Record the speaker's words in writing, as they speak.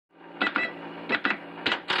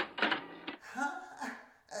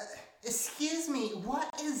Excuse me,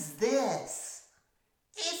 what is this?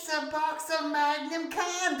 It's a box of Magnum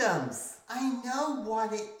condoms. I know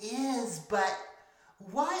what it is, but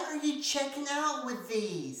why are you checking out with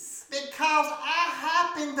these? Because I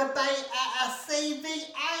happen to be at a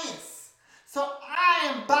CVS. So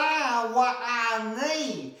I am buying what I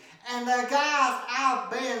need. And the guys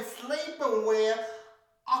I've been sleeping with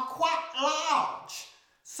are quite large.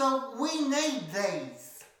 So we need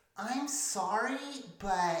these. I'm sorry,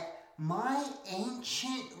 but my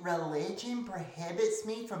ancient religion prohibits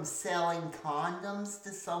me from selling condoms to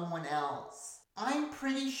someone else. I'm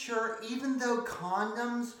pretty sure even though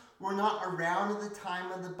condoms were not around at the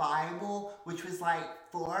time of the Bible, which was like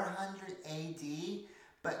 400 AD,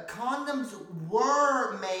 but condoms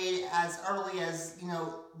were made as early as,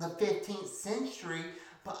 the 15th century.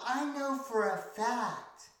 But I know for a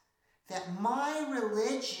fact that my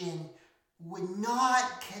religion would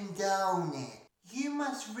not condone it. You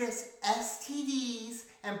must risk STDs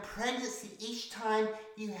and pregnancy each time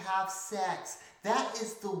you have sex. That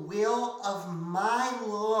is the will of my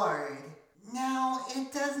Lord. Now,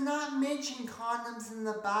 it does not mention condoms in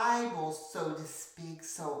the Bible, so to speak,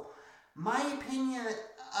 so my opinion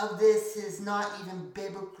of this is not even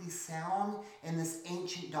biblically sound in this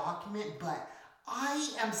ancient document, but I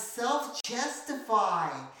am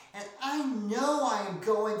self-justified, and I know I am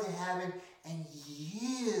going to heaven, and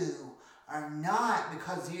you are not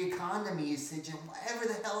because of your condom usage and whatever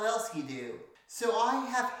the hell else you do. So I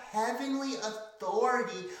have heavenly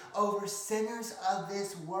authority over sinners of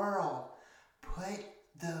this world. Put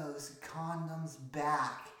those condoms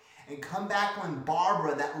back. And come back when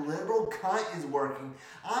Barbara, that liberal cunt, is working.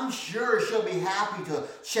 I'm sure she'll be happy to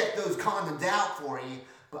check those condoms out for you.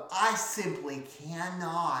 But I simply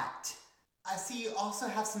cannot. I see you also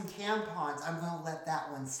have some tampons. I'm going to let that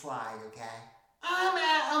one slide, okay? I'm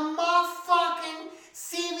at a motherfucking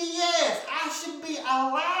CVS. I should be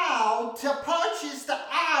allowed to purchase the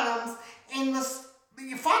items in the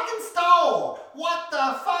fucking store. What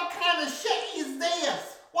the fuck kind of shit is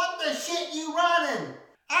this? What the shit you running?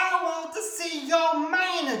 I want to see your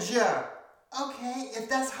manager. Okay, if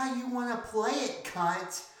that's how you want to play it,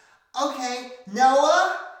 cunt. Okay,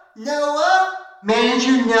 Noah?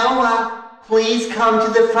 Manager Noah, please come to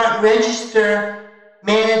the front register.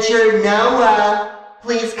 Manager Noah,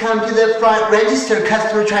 please come to the front register.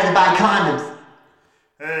 Customer trying to buy condoms.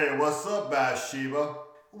 Hey, what's up, Bathsheba?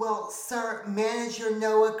 Well, sir, Manager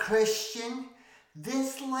Noah Christian,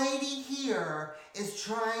 this lady here is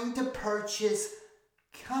trying to purchase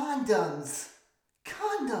condoms.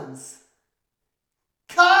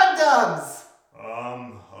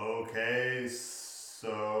 Okay,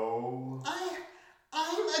 so...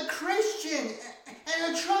 I'm a Christian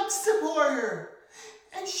and a Trump supporter.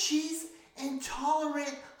 And she's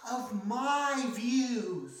intolerant of my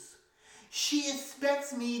views. She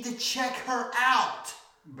expects me to check her out.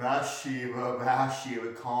 Bathsheba,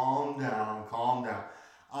 calm down.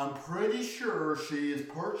 I'm pretty sure she is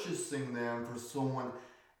purchasing them for someone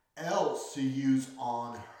else to use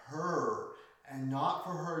on her and not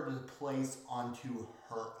for her to place onto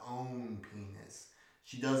her own penis.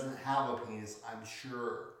 She doesn't have a penis, I'm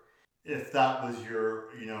sure. If that was your,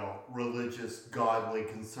 religious, godly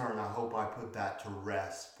concern, I hope I put that to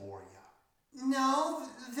rest for you. No,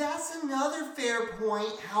 that's another fair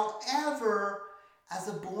point. However, as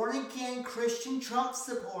a born-again Christian Trump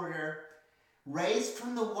supporter, raised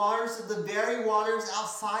from the waters of the very waters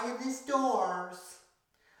outside of these doors,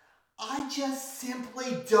 I just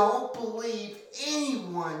simply don't believe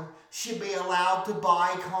anyone should be allowed to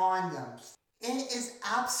buy condoms. It is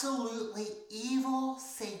absolutely evil,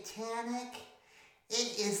 satanic.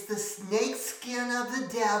 It is the snake skin of the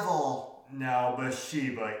devil. Now,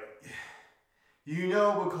 Bathsheba,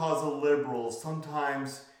 because of liberals,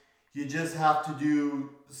 sometimes you just have to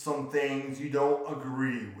do some things you don't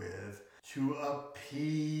agree with to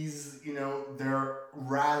appease, their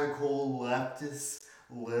radical leftist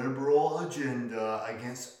liberal agenda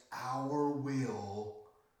against our will.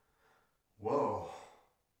 Whoa.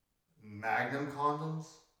 Magnum condoms?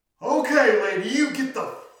 Okay, lady, you get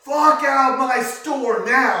the fuck out of my store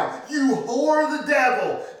now, you whore of the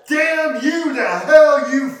devil! Damn you to hell,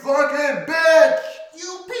 you fucking bitch!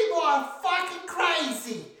 You people are fucking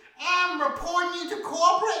crazy! I'm reporting you to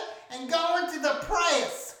corporate and going to the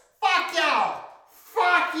press! Fuck y'all!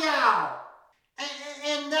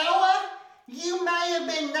 And Noah, you may have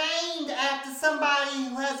been named after somebody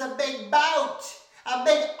who has a big boat, a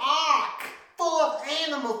big ark full of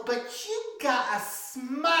animals, but you got a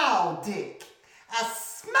small dick. A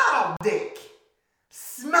small dick.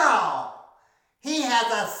 Small. He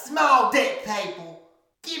has a small dick, people.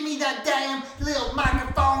 Give me that damn little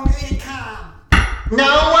microphone, any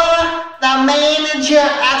Noah, the manager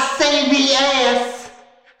of CBS,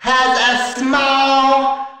 has a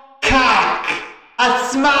small cock, a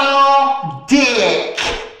small dick,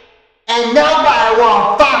 and nobody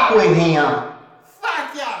won't fuck with him.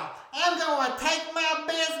 Fuck y'all, I'm gonna take my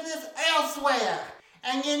business elsewhere.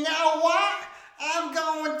 And you know what? I'm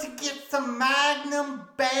going to get some Magnum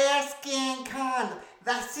Bearskin condom.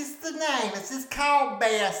 That's just the name. It's just called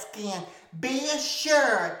Bearskin. Be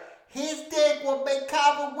assured, his dick will be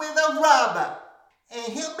covered with a rubber.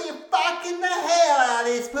 And he'll be fucking the hell out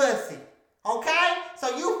of his pussy. Okay?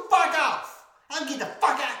 So you fuck off. I'm get the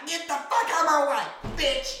fuck out of my way,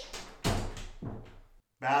 bitch.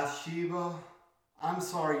 Bathsheba, I'm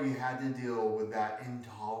sorry you had to deal with that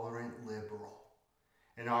intolerant liberal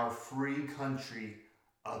in our free country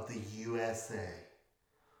of the USA.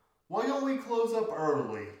 Why don't we close up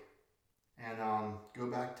early and go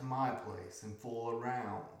back to my place and fool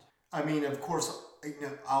around? I mean, of course,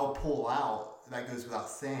 I'll pull out. That goes without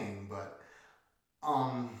saying, but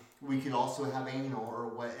we could also have anal or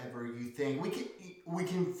whatever you think. We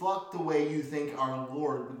can fuck the way you think our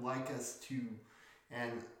Lord would like us to,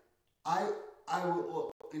 and I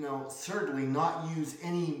will, certainly not use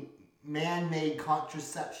any man-made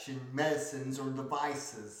contraception medicines or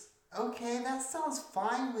devices. Okay, that sounds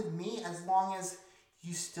fine with me as long as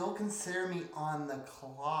you still consider me on the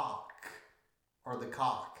clock or the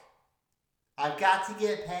cock. I've got to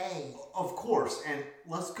get paid. Of course, and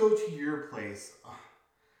let's go to your place.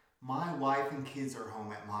 My wife and kids are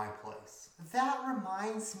home at my place. That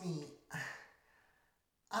reminds me,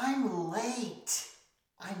 I'm late.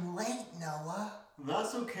 I'm late, Noah.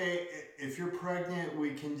 That's okay. If you're pregnant,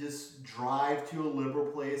 we can just drive to a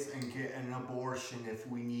liberal place and get an abortion if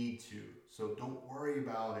we need to. So don't worry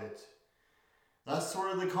about it. That's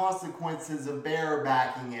sort of the consequences of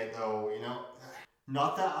barebacking it, though,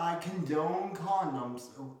 Not that I condone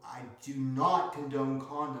condoms. I do not condone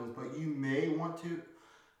condoms, but you may want to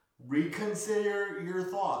reconsider your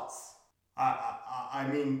thoughts. I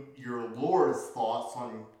mean, your Lord's thoughts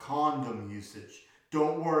on condom usage.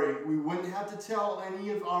 Don't worry, we wouldn't have to tell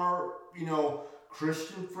any of our,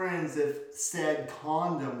 Christian friends if said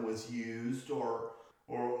condom was used or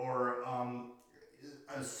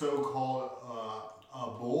a so-called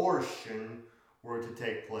abortion were to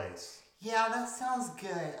take place. Yeah, that sounds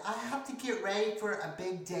good. I have to get ready for a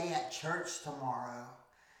big day at church tomorrow.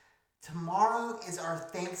 Tomorrow is our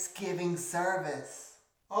Thanksgiving service.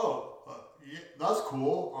 Oh, yeah, that's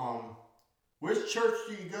cool. Which church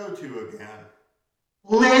do you go to again?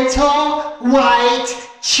 Little White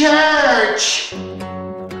Church!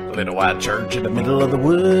 Little white church in the middle of the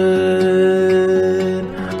wood.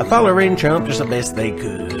 A following Trump just the best they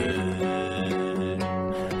could.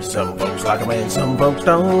 Some folks like him and some folks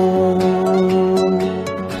don't.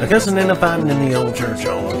 They're cussing and a fighting in the old church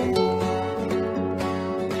home.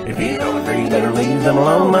 If you don't agree, better leave them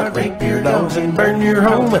alone. Like rape your dogs and burn your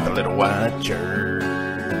home at the Little White Church.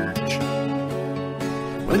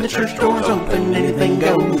 When the church doors open, anything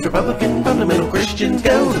goes. Republican, fundamental Christians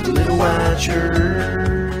go to the Little White Church.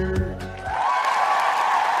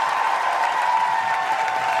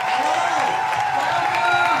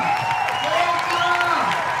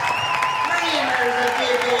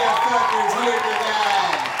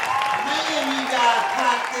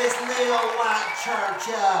 Church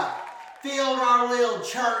up. Filled our little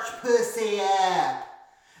church pussy up.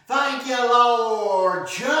 Thank you, Lord.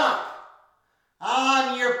 Jump.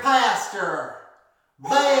 I'm your pastor,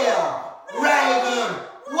 Bill Reagan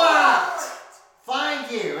White. Thank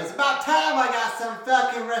you. It's about time I got some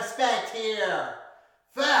fucking respect here.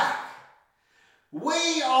 Fuck.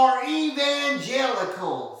 We are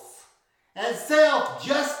evangelicals and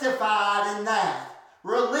self-justified in that.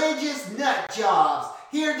 Religious nut jobs.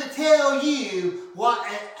 Here to tell you what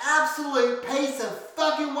an absolute piece of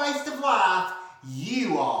fucking waste of life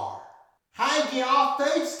you are. Hey, get off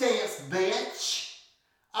food stamps, bitch.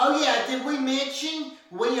 Oh yeah, did we mention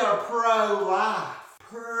we are pro-life?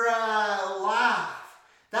 Pro-life.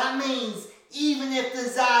 That means even if the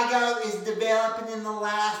zygote is developing in the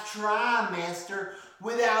last trimester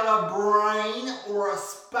without a brain or a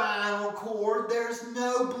spinal cord, there's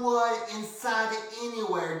no blood inside it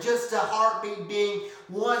anywhere, just a heartbeat beating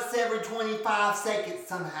once every 25 seconds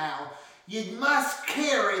somehow. You must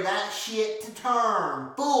carry that shit to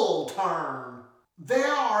term, full term.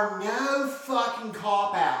 There are no fucking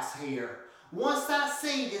cop-outs here. Once that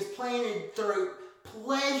seed is planted through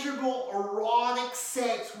pleasurable erotic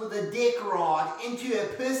sex with a dick rod into a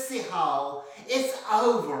pussy hole, it's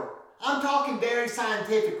over. I'm talking very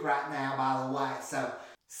scientific right now, by the way.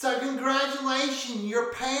 So congratulations,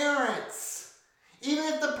 your parents. Even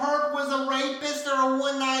if the perp was a rapist or a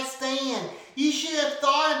one-night stand, you should have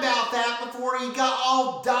thought about that before you got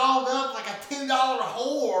all dolled up like a $2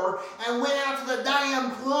 whore and went out to the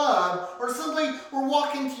damn club, or simply were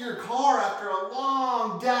walking to your car after a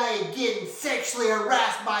long day getting sexually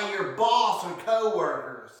harassed by your boss or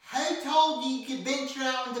coworkers. Who told you you could venture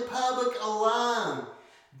out into public alone?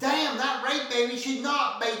 Damn, that rape baby should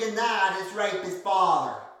not be denied its rapist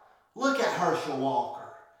father. Look at Herschel Walker,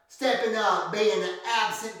 stepping up, being an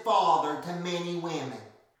absent father to many women.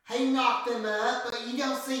 He knocked them up, but you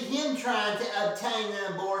don't see him trying to obtain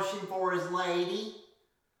an abortion for his lady.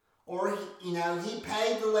 Or, he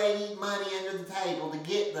paid the lady money under the table to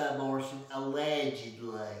get the abortion,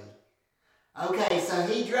 allegedly. Okay, so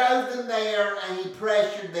he drove them there and he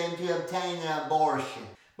pressured them to obtain an abortion.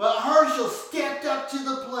 But Herschel stepped up to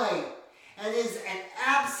the plate and is an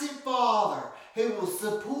absent father who will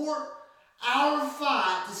support our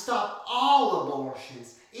fight to stop all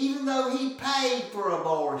abortions, even though he paid for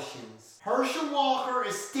abortions. Herschel Walker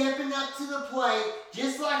is stepping up to the plate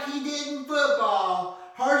just like he did in football.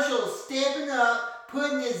 Herschel stepping up,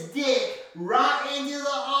 putting his dick right into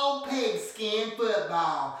the old pigskin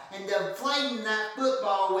football and deflating that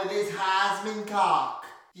football with his Heisman cock.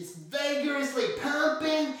 Just vigorously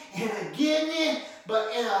pumping and getting it,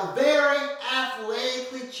 but in a very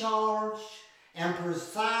athletically charged and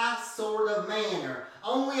precise sort of manner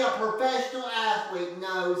only a professional athlete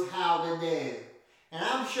knows how to do. And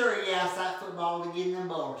I'm sure he asked that football to get an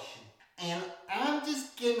abortion. And I'm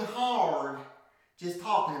just getting hard just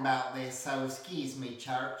talking about this, so excuse me,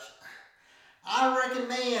 church. I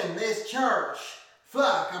recommend this church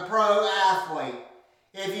fuck a pro athlete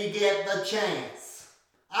if you get the chance.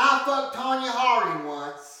 I fucked Tonya Harding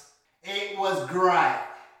once. It was great.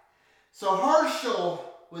 So Herschel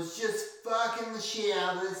was just fucking the shit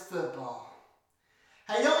out of this football.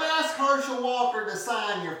 Hey, don't ask Herschel Walker to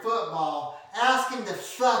sign your football. Ask him to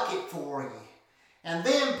fuck it for you. And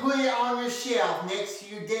then put it on your shelf next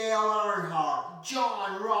to your Dale Earnhardt,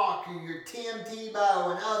 John Rocker, your Tim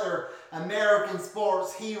Tebow, and other American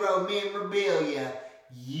sports hero memorabilia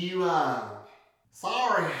you own.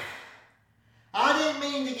 Sorry, I didn't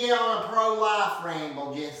mean to get on a pro-life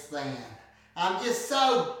ramble just then. I'm just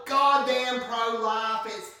so goddamn pro-life,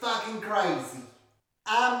 it's fucking crazy.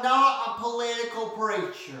 I'm not a political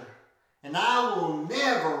preacher, and I will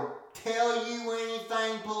never tell you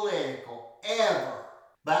anything political, ever.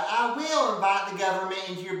 But I will invite the government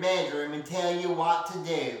into your bedroom and tell you what to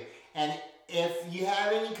do. And if you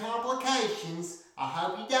have any complications, I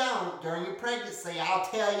hope you don't, during your pregnancy, I'll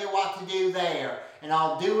tell you what to do there. And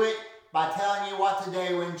I'll do it by telling you what to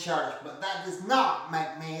do in church. But that does not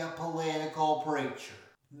make me a political preacher.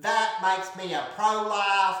 That makes me a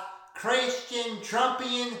pro-life, Christian,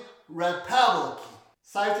 Trumpian, Republican.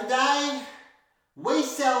 So today, we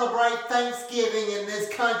celebrate Thanksgiving in this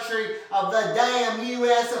country of the damn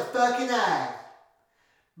U.S. of fucking A.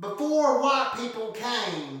 Before white people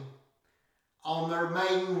came on their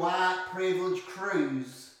maiden white privilege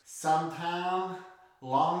cruise sometime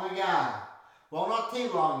long ago. Well, not too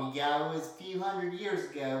long ago, it was a few hundred years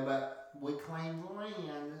ago, but we claimed the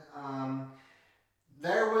land.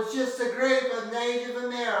 There was just a group of Native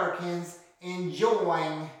Americans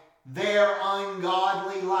enjoying their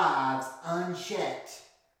ungodly lives unchecked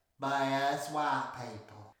by us white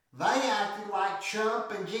people. They acted like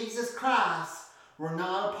Trump and Jesus Christ were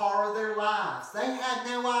not a part of their lives. They had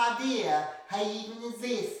no idea he even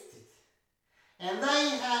existed. And they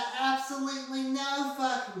had absolutely no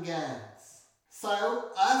fucking guns. So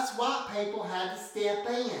us white people had to step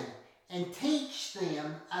in and teach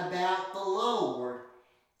them about the Lord.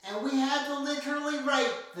 And we had to literally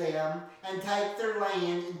rape them and take their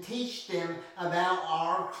land and teach them about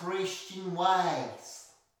our Christian ways.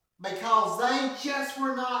 Because they just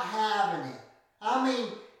were not having it. I mean,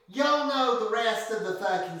 y'all know the rest of the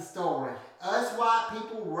fucking story. Us white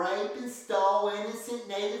people raped and stole innocent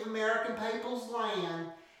Native American people's land,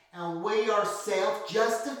 and we are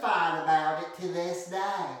self-justified about it to this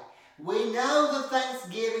day. We know the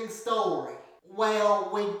Thanksgiving story.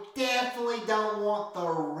 Well, we definitely don't want the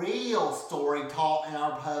real story taught in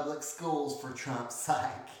our public schools for Trump's sake.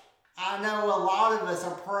 I know a lot of us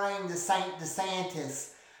are praying to St.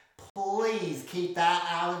 DeSantis, please keep that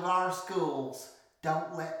out of our schools.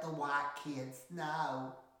 Don't let the white kids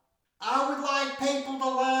know. I would like people to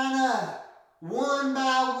line up, one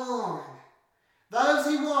by one. Those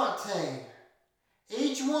who want to.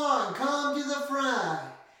 Each one come to the front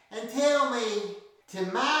and tell me to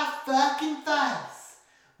my fucking face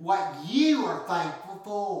what you are thankful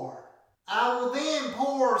for. I will then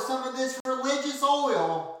pour some of this religious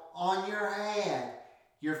oil on your head,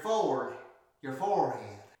 your forehead, your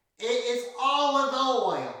forehead. It is olive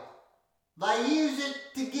oil. They use it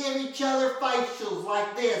to give each other facials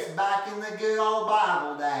like this back in the good old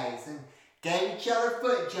Bible days and gave each other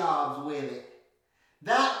foot jobs with it.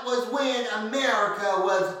 That was when America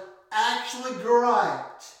was actually great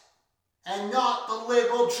and not the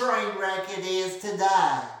liberal train wreck it is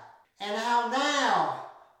today. And how now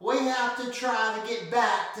we have to try to get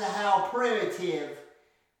back to how primitive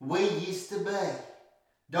we used to be.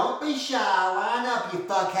 Don't be shy, line up you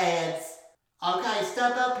fuckheads. Okay,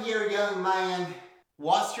 step up here, young man.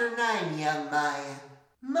 What's your name, young man?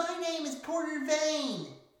 My name is Porter Vane.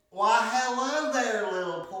 Why, hello there,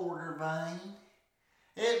 little Porter Vane.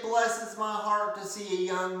 It blesses my heart to see a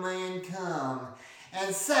young man come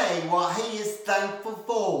and say what he is thankful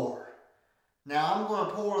for. Now I'm going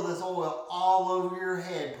to pour this oil all over your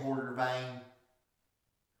head, Porter Vane.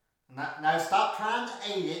 Now stop trying to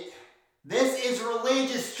eat it. This is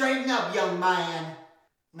religious. Straighten up, young man.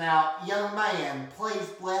 Now, young man, please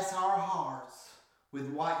bless our hearts with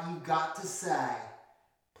what you've got to say.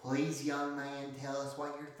 Please, young man, tell us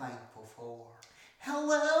what you're thankful for.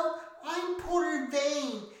 Hello, I'm Porter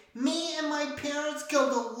Vane. Me and my parents go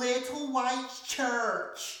to Little White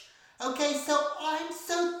Church. Okay, so I'm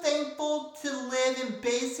so thankful to live in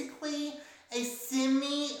basically a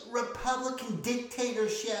semi-republican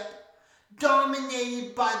dictatorship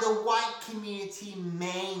dominated by the white community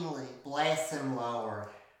mainly. Bless him, Lord.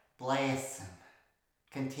 Bless him.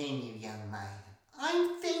 Continue, young man.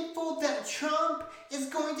 I'm thankful that Trump is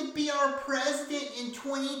going to be our president in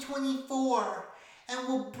 2024 and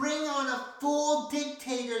will bring on a full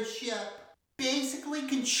dictatorship, basically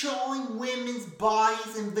controlling women's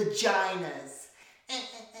bodies and vaginas.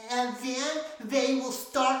 And then they will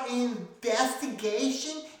start an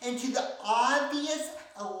investigation into the obvious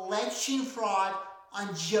election fraud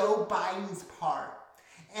on Joe Biden's part.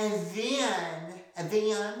 And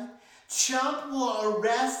then Trump will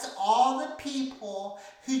arrest all the people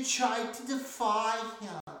who tried to defy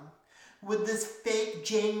him with this fake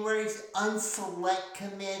January's Unselect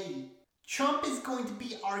Committee. Trump is going to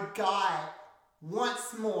be our guy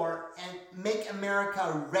once more and make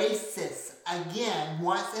America racist again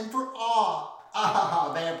once and for all.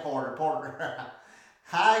 Oh, there, Porter.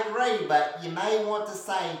 I agree, but you may want to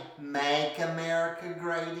say, make America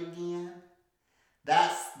great again.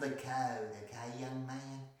 That's the code, okay, young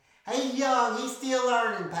man? He's young, he's still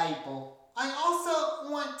learning, people. I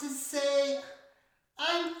also want to say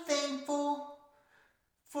I'm thankful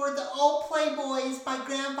for the old Playboys my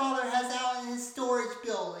grandfather has out in his storage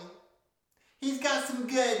building. He's got some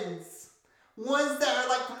good ones. Ones that are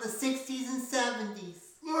like from the 60s and 70s.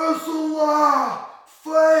 That's a lie!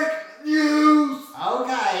 Fake news!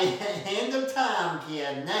 Okay, end of time,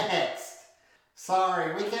 kid. Next.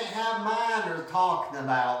 Sorry, we can't have minors talking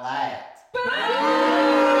about that.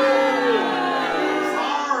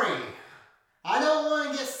 Sorry. I don't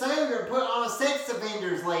want to get sued or put on a sex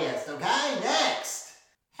offenders list, okay? Next.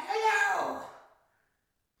 Hello.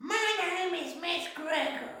 My name is Miss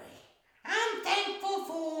Gregory. I'm thankful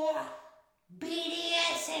for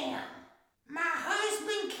BDSM. My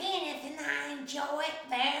husband Kenneth and I enjoy it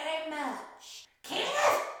very much.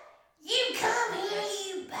 Kenneth, you come here,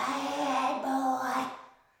 you bad boy.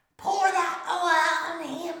 Pour that oil on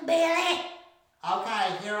him, Billy. Okay,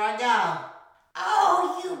 here I go.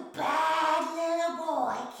 Oh, you bad little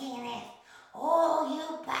boy, Kenneth. Oh, you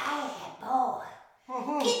bad boy.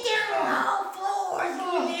 Get down on all fours, you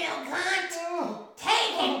little cunt.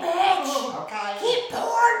 Take it, bitch. Okay. Keep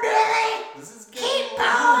pouring, Billy. This is good. Keep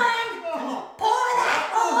pouring. Pour that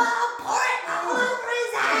oil. Pour it all over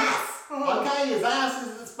his ass. Okay, his ass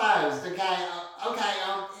is exposed.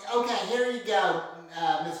 Okay, here you go,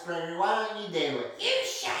 Miss Gregory. Why don't you do it? You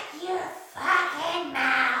shut your fucking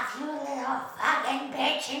mouth, you little fucking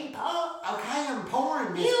bitch, and pour. Okay, I'm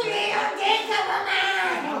pouring this. You little dick of a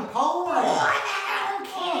man. I'm Pour pouring. that on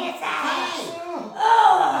Kenneth's ass. Hey,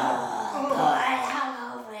 Oh, pour it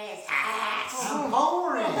all over his ass. I'm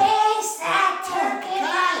pouring. Face that turkey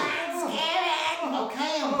for Thanksgiving.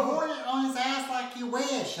 Okay, I'm pouring it on his ass like you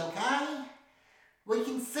wish, okay? We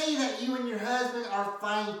can see that you and your husband are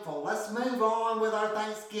thankful. Let's move on with our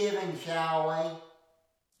Thanksgiving, shall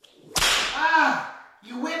we? Ah!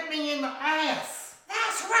 You whipped me in the ass!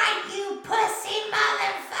 That's right, you pussy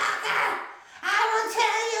motherfucker. I will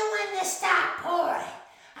tell you when to stop pouring.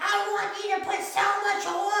 I want you to put so much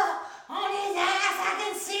oil on his ass I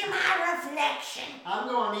can see my reflection. I'm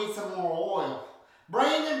gonna need some more oil.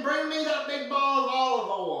 Brandon, bring me that big ball of olive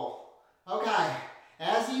oil. Okay,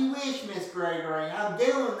 as you wish, Miss Gregory. I'm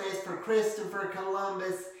doing this for Christopher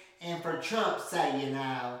Columbus and for Trump, say you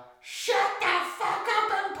know. Shut the fuck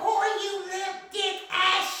up and pour, you lip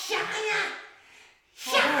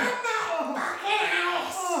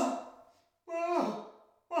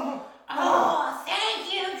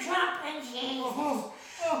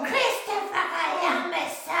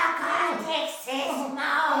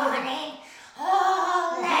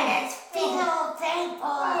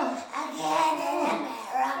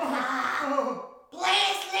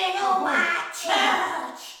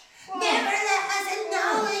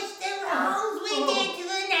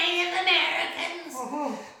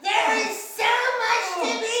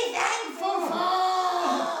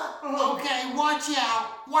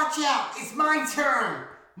Watch out, it's my turn.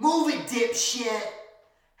 Move it, dipshit.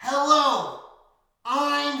 Hello,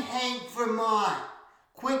 I'm Hank Vermont.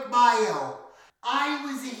 Quick bio. I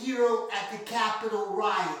was a hero at the Capitol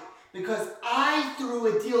riot because I threw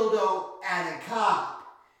a dildo at a cop.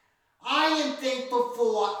 I am thankful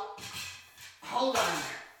for... Hold on.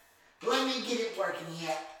 Let me get it working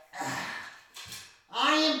here.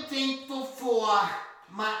 I am thankful for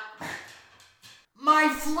my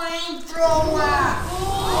flamethrower.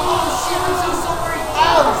 Oh shit, I'm so sorry.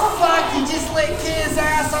 Oh fuck, you just lit Kid's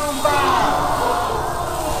ass on fire.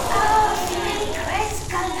 Oh, sweet Chris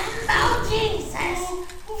Columbo, Jesus.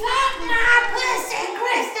 Fuck my pussy,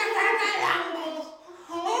 Christopher Columbus.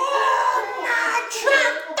 Oh, my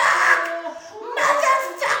Trump dog,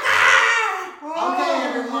 motherfucker. Okay,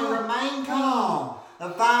 everyone, remain calm. The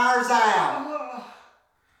fire's out.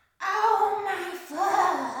 Oh, my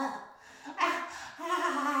fuck.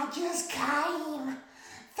 I just came.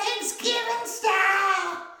 Thanksgiving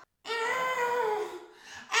style.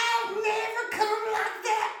 I've never come like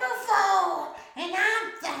that before, and I'm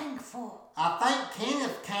thankful. I think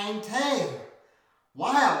Kenneth came too.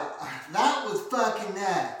 Wow, that was fucking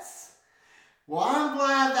nuts. Well, I'm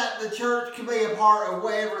glad that the church could be a part of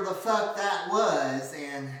whatever the fuck that was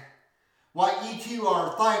and what you two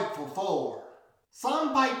are thankful for. Some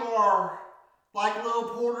people are like little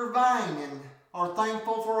Porter Vane and are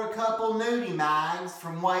thankful for a couple nudie mags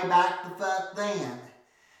from way back the fuck then.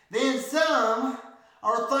 Then some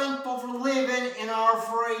are thankful for living in our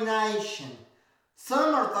free nation.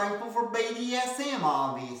 Some are thankful for BDSM,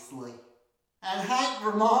 obviously. And Hank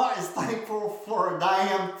Vermont is thankful for a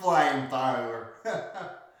damn flamethrower.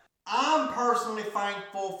 I'm personally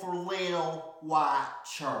thankful for Little White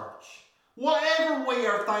Church. Whatever we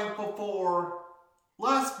are thankful for,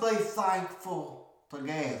 let's be thankful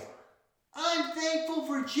together. I'm thankful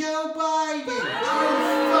for Joe Biden. Oh,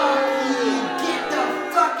 fuck you. Get the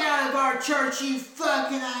fuck out of our church, you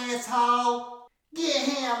fucking asshole. Get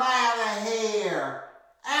him out of here.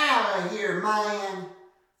 Out of here, man.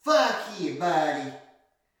 Fuck you, buddy.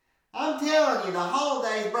 I'm telling you, the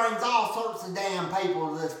holidays brings all sorts of damn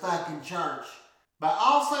people to this fucking church. But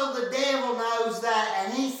also the devil knows that,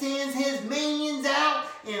 and he sends his minions out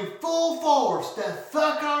in full force to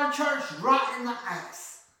fuck our church right in the ass.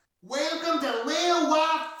 Welcome to Little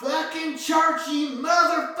White fucking Church, you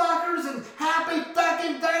motherfuckers, and happy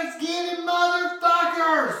fucking Thanksgiving,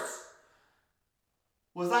 motherfuckers!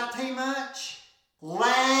 Was that too much?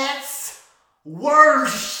 Let's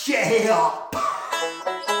worship!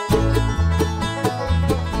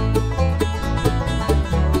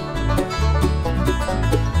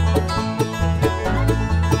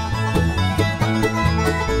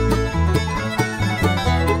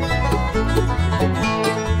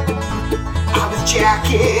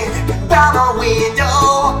 Jacket by my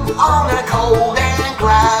window on a cold and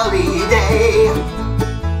cloudy day,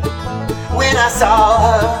 when I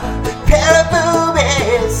saw a pair of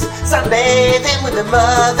boobies sunbathing with a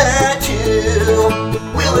mother too.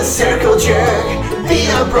 Will the circle jerk be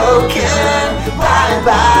unbroken by and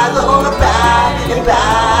by, Lord, by and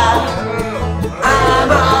by?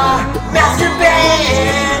 I'm a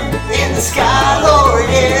masturbating in the sky, Lord,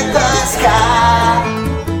 in the sky.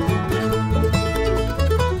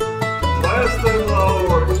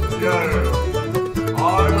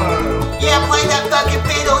 Yeah, play that fucking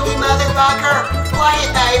fiddle, you motherfucker! Play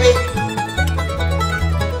it, baby!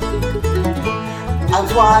 I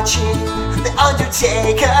was watching The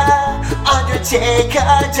Undertaker,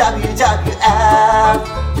 WWF.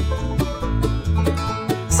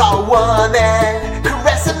 Saw a woman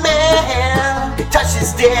caress a man, touch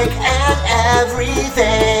his dick and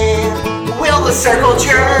everything. Will the circle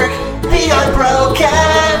jerk be unbroken?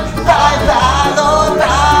 Bye bye, Lord,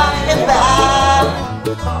 bye and bye.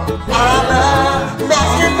 I'm a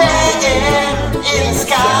masturbating in the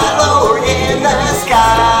sky, Lord, in the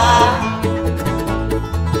sky.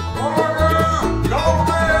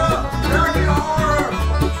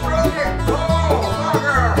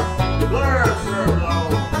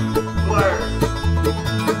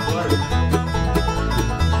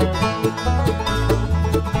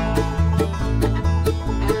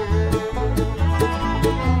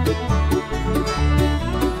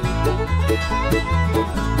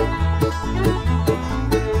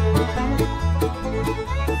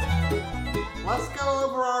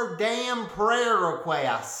 Prayer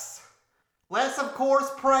requests. Let's of course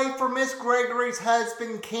pray for Miss Gregory's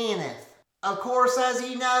husband Kenneth. Of course, as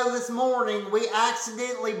you know, this morning we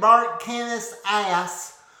accidentally burnt Kenneth's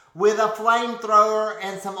ass with a flamethrower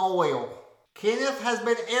and some oil. Kenneth has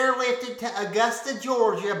been airlifted to Augusta,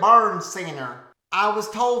 Georgia Burn Center. I was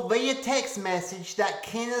told via text message that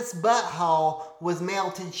Kenneth's butthole was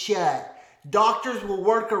melted shut. Doctors will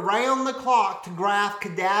work around the clock to graft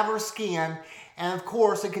cadaver skin and, of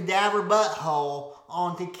course, a cadaver butthole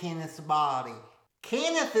onto Kenneth's body.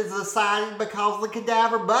 Kenneth is excited because the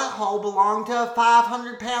cadaver butthole belonged to a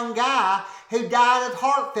 500-pound guy who died of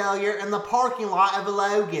heart failure in the parking lot of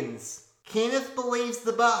Logan's. Kenneth believes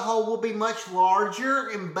the butthole will be much larger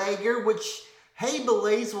and bigger, which he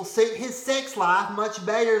believes will suit his sex life much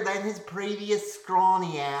better than his previous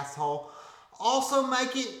scrawny asshole. Also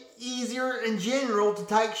make it easier in general to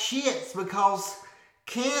take shits because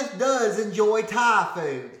Kenneth does enjoy Thai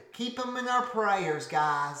food. Keep him in our prayers,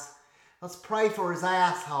 guys. Let's pray for his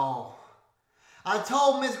asshole. I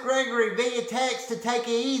told Miss Gregory via text to take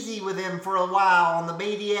it easy with him for a while on the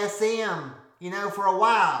BDSM. For a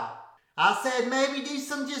while. I said maybe do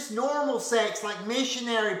some just normal sex like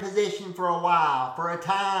missionary position for a while, for a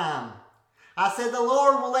time. I said the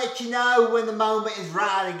Lord will let you know when the moment is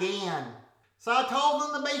right again. So I told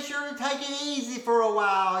them to be sure to take it easy for a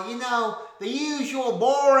while. The usual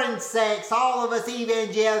boring sex all of us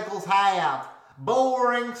evangelicals have.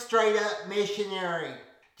 Boring, straight up missionary.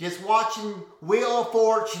 Just watching Wheel of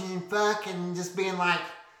Fortune and fucking just being like,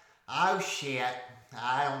 oh shit,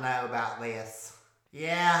 I don't know about this.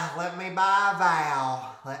 Yeah, let me buy a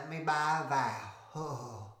vow. Let me buy a vow.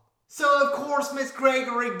 Oh. So of course Miss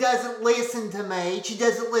Gregory doesn't listen to me. She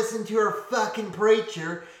doesn't listen to her fucking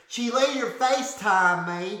preacher. She later FaceTimed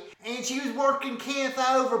me and she was working Kenneth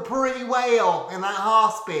over pretty well in that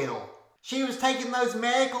hospital. She was taking those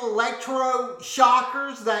medical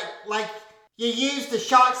electroshockers that you use to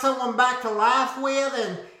shock someone back to life with,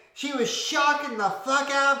 and she was shocking the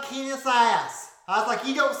fuck out of Kenneth's ass. I was like,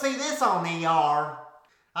 you don't see this on ER.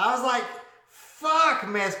 I was like, fuck,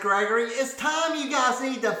 Miss Gregory, it's time you guys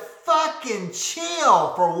need to fucking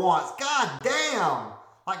chill for once. God damn.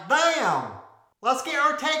 Damn. Let's get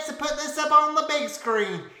our text to put this up on the big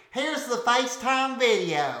screen. Here's the FaceTime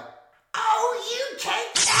video. Oh, you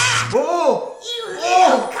take that! Whoa! You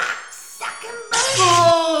little cock-sucking bitch!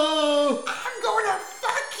 Whoa! I'm gonna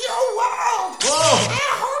fuck your world! Whoa!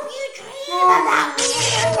 I hope you dream about me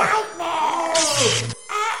in your nightmares!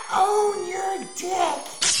 I own your dick!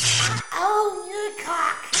 I own your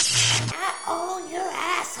cock! I own your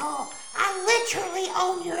asshole! I literally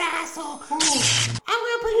own your asshole! I'm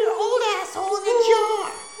gonna put your old asshole in a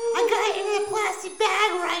jar! I got it in a plastic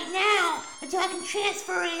bag right now until I can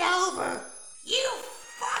transfer it over. You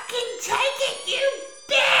fucking take it, you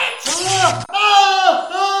bitch!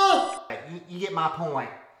 You get my point.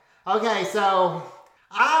 Okay, so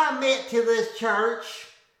I admit to this church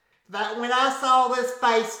that when I saw this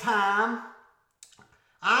FaceTime,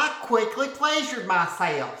 I quickly pleasured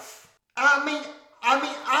myself. I mean,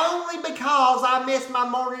 only because I missed my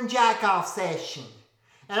morning jack-off session.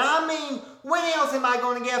 And I mean, when else am I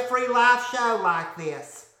going to get a free live show like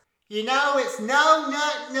this? It's No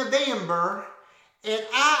Nut November, and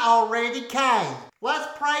I already came. Let's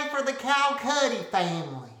pray for the Calcutta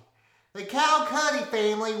family. The Calcutta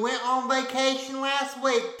family went on vacation last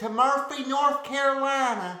week to Murphy, North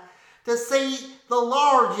Carolina to see the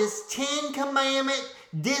largest 10 Commandment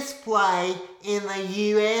display in the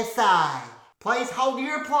USA. Please hold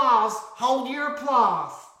your applause. Hold your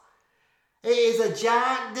applause. It is a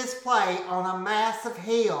giant display on a massive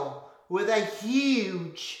hill with a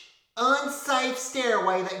huge, unsafe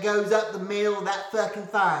stairway that goes up the middle of that fucking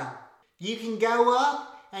thing. You can go up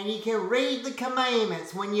and you can read the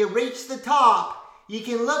commandments. When you reach the top, you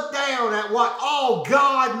can look down at what all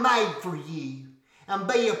God made for you and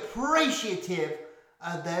be appreciative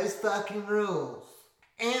of those fucking rules.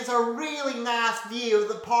 And it's a really nice view of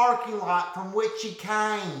the parking lot from which you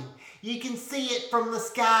came. You can see it from the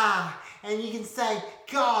sky. And you can say,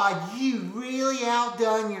 God, you really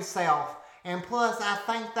outdone yourself. And plus, I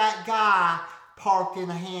think that guy parked in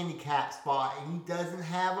a handicap spot and he doesn't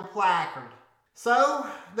have a placard. So,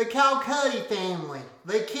 the Calcutta family,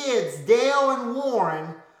 the kids, Dale and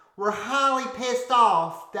Warren, were highly pissed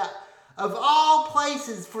off that of all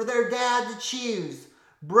places for their dad to choose,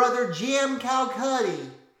 Brother Jim Calcutta,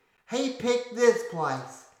 he picked this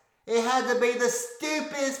place. It had to be the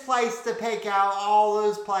stupidest place to pick out all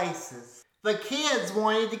those places. The kids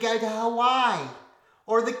wanted to go to Hawaii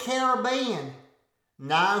or the Caribbean.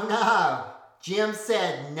 No. Jim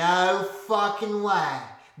said, no fucking way.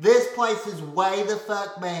 This place is way the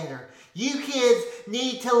fuck better. You kids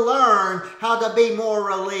need to learn how to be more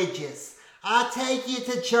religious. I take you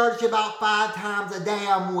to church about 5 times a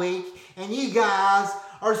damn week, and you guys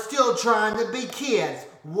are still trying to be kids.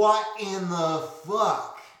 What in the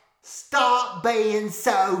fuck? Stop being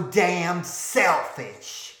so damn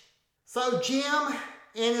selfish. So Jim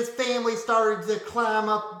and his family started to climb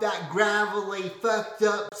up that gravelly, fucked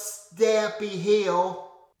up, steppy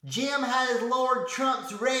hill. Jim had his Lord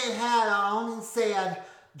Trump's red hat on and said,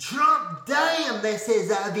 "Trump, damn, this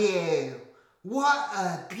is a view. What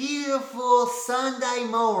a beautiful Sunday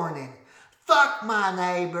morning. Fuck my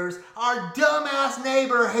neighbors. Our dumbass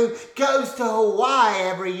neighbor who goes to Hawaii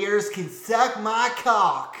every year can suck my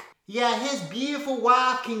cock. Yeah, his beautiful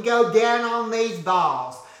wife can go down on these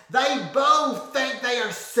balls. They both think they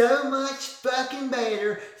are so much fucking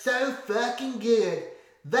better, so fucking good.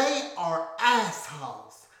 They are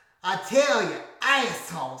assholes. I tell you,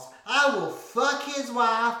 assholes. I will fuck his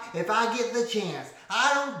wife if I get the chance.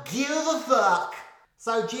 I don't give a fuck."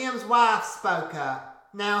 So Jim's wife spoke up.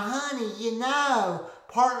 "Now, honey, you know,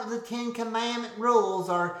 part of the 10 Commandment rules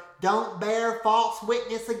are don't bear false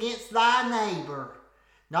witness against thy neighbor,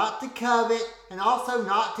 not to covet, and also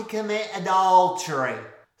not to commit adultery."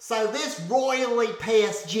 So this royally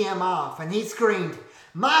pissed Jim off, and he screamed,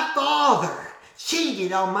 "My father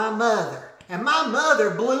cheated on my mother, and my mother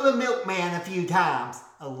blew a milkman a few times,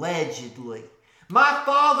 allegedly. My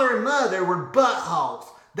father and mother were buttholes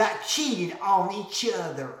that cheated on each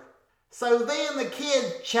other." So then the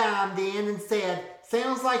kid chimed in and said,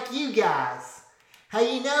 "Sounds like you guys.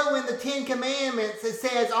 Hey, you know in the 10 Commandments it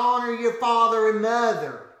says honor your father and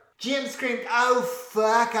mother." Jim screamed, "Oh,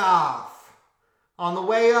 fuck off." On the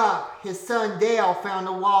way up, his son Dale found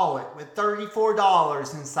a wallet with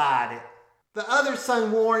 $34 inside it. The other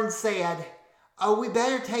son Warren said, "Oh, we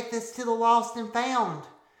better take this to the lost and found.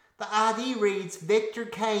 The ID reads Victor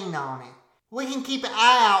Kane on it. We can keep an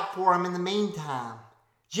eye out for him in the meantime."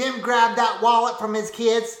 Jim grabbed that wallet from his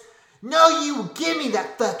kids. "No, you give me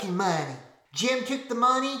that fucking money." Jim took the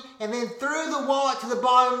money and then threw the wallet to the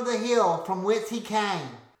bottom of the hill from whence he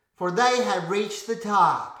came, for they had reached the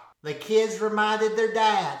top. The kids reminded their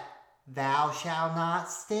dad, "Thou shalt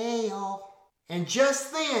not steal." And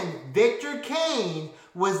just then, Victor Kane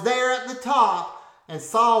was there at the top and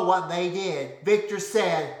saw what they did. Victor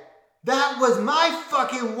said, "That was my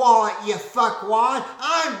fucking wallet, you fuckwad.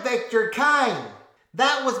 I'm Victor Kane.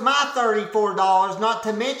 That was my $34, not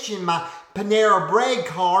to mention my Panera Bread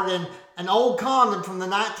card and an old condom from the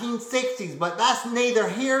 1960s, but that's neither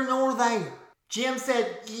here nor there." Jim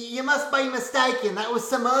said, "You must be mistaken. That was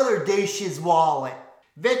some other douche's wallet."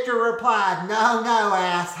 Victor replied, No,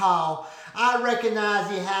 asshole. I recognize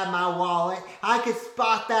you have my wallet. I could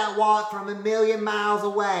spot that wallet from a million miles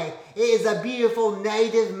away. It is a beautiful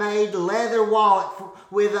native-made leather wallet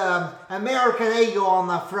with an American Eagle on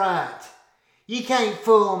the front. You can't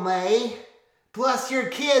fool me. Plus, your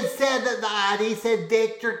kid said that the ID said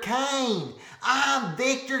Victor Kane. I'm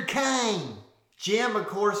Victor Kane." Jim, of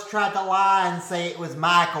course, tried to lie and say it was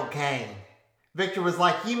Michael Caine. Victor was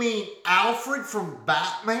like, "You mean Alfred from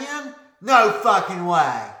Batman? No fucking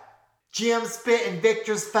way." Jim spit in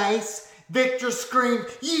Victor's face. Victor screamed,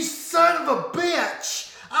 "You son of a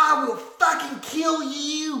bitch! I will fucking kill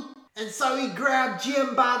you!" And so he grabbed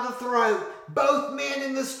Jim by the throat. Both men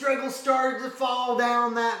in the struggle started to fall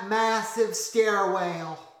down that massive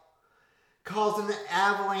stairwell, causing an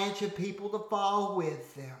avalanche of people to fall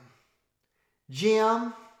with them.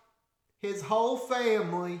 Jim, his whole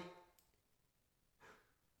family,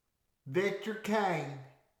 Victor Kane,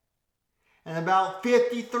 and about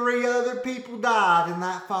 53 other people died in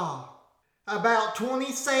that fall. About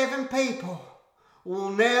 27 people will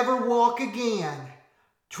never walk again.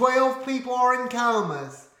 12 people are in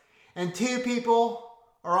comas, and 2 people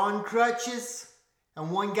are on crutches, and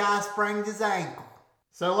 1 guy sprained his ankle.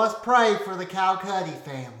 So let's pray for the Calcutta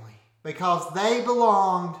family, because they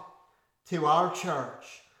belonged to our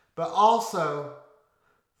church, but also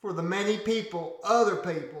for the many people, other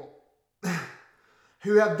people,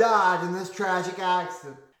 who have died in this tragic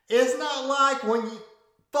accident. It's not like when you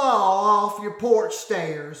fall off your porch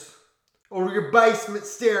stairs or your basement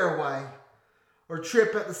stairway or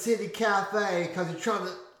trip at the city cafe because you're trying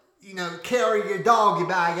to, carry your doggy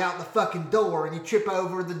bag out the fucking door and you trip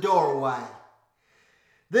over the doorway.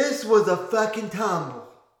 This was a fucking tumble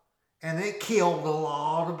and it killed a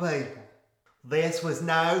lot of people. This was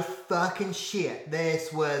no fucking shit.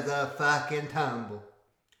 This was a fucking tumble.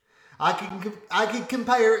 I could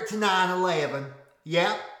compare it to 9/11.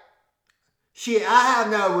 Yep. Shit, I have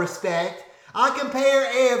no respect. I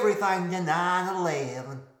compare everything to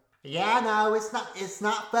 9/11. Yeah, I know it's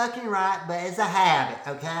not fucking right, but it's a habit,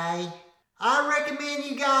 okay? I recommend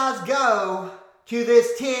you guys go to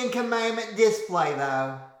this 10 Commandment display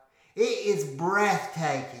though. It is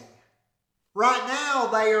breathtaking. Right now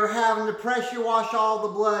they are having to pressure wash all the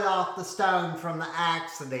blood off the stone from the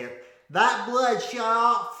accident. That blood shot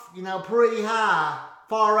off, pretty high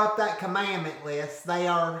far up that commandment list. They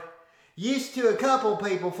are used to a couple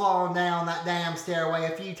people falling down that damn stairway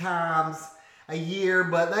a few times a year,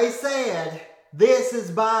 but they said this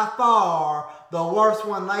is by far the worst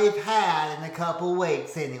one they've had in a couple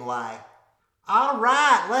weeks anyway. All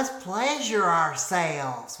right, let's pleasure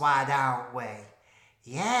ourselves, why don't we?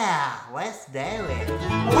 Yeah, let's do it.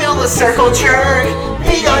 Will the circle jerk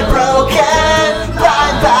be unbroken?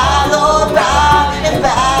 Bye, Lord, bye and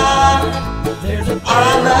bye.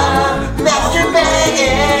 I'm a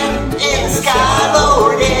masturbating in the sky,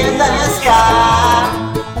 Lord, in the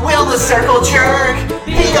sky. Will the circle jerk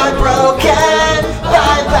be unbroken?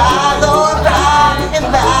 Bye, Lord, bye and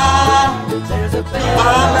bye.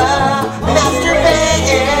 I'm a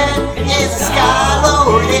masturbating in the sky,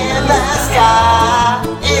 Lord, in the sky.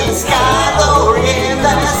 In the sky, Lord, in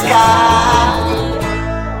the sky.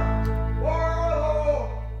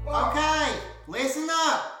 Okay, listen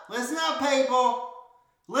up. Listen up, people.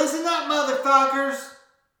 Listen up, motherfuckers.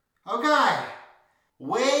 Okay.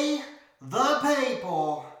 We, the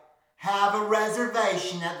people, have a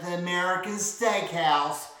reservation at the American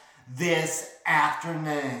Steakhouse this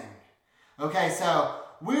afternoon. Okay, so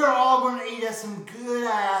we are all going to eat us some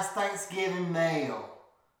good-ass Thanksgiving meal.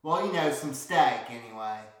 Well, you know, some steak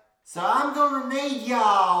anyway. So I'm going to need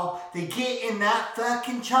y'all to get in that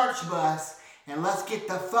fucking church bus and let's get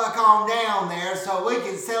the fuck on down there so we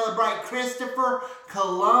can celebrate Christopher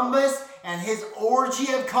Columbus and his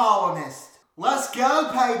orgy of colonists. Let's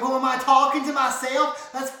go, people. Am I talking to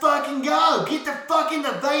myself? Let's fucking go. Get the fuck in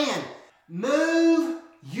the van. Move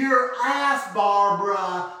your ass,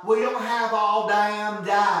 Barbara. We don't have all damn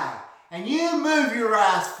day. And you move your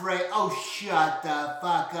ass, Fred. Oh, shut the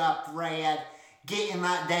fuck up, Fred. Get in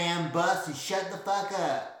that damn bus and shut the fuck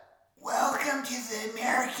up. Welcome to the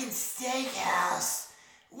American Steakhouse.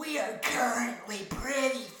 We are currently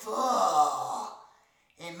pretty full.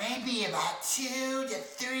 It may be about 2 to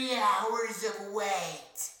 3 hours of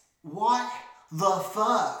wait. What the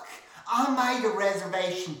fuck? I made a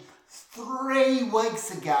reservation 3 weeks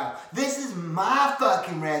ago. This is my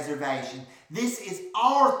fucking reservation. This is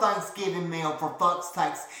our Thanksgiving meal, for fuck's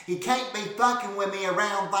sakes. You can't be fucking with me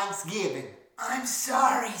around Thanksgiving. I'm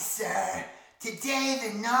sorry, sir. Today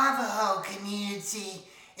the Navajo community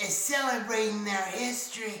is celebrating their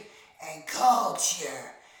history and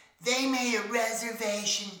culture. They made a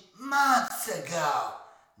reservation months ago.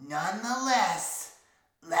 Nonetheless,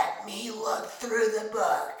 let me look through the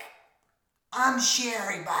book. I'm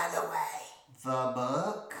Sherry, by the way. The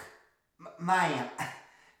book? Ma'am,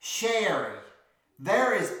 Sherry,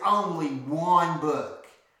 there is only one book,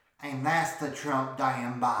 and that's the Trump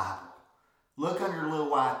damn Bible. Look under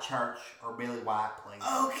Little White Church or Billy White, please.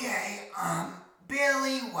 Okay,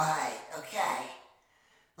 Billy White, okay.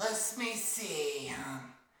 Let me see.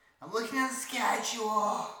 I'm looking at the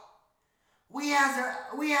schedule. We have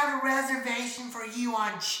a reservation for you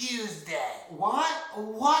on Tuesday. What?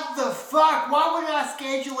 What the fuck? Why would I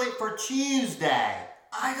schedule it for Tuesday?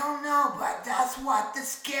 I don't know, but that's what the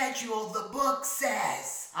schedule, the book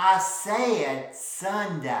says. I said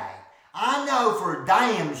Sunday. I know for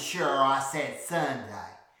damn sure I said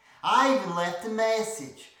Sunday. I even left a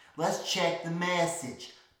message. Let's check the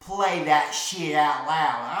message. Play that shit out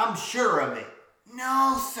loud. I'm sure of it.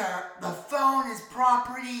 No, sir. The phone is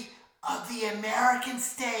property of the American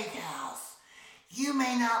Steakhouse. You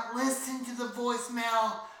may not listen to the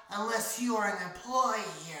voicemail unless you are an employee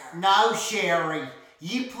here. No, Sherry.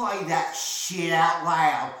 You play that shit out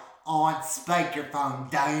loud on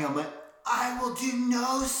speakerphone, damn it. I will do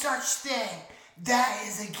no such thing. That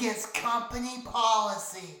is against company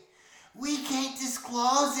policy. We can't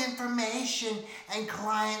disclose information and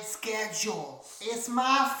client schedules. It's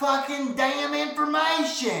my fucking damn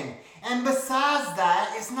information. And besides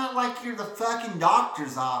that, it's not like you're the fucking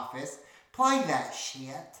doctor's office. Play that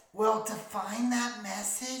shit. Well, to find that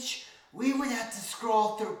message, we would have to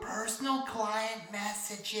scroll through personal client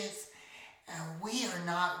messages, and we are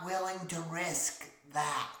not willing to risk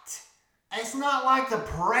that. It's not like the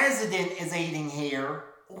president is eating here.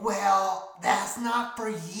 Well, that's not for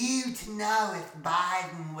you to know if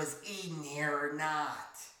Biden was eating here or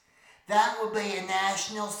not. That would be a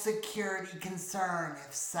national security concern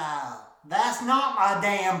if so. That's not my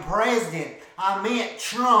damn president. I meant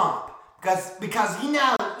Trump. Because you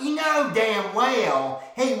know damn well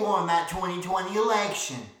he won that 2020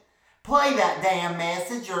 election. Play that damn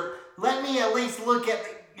message or let me at least look at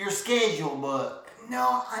your schedule book.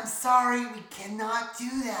 No, I'm sorry, we cannot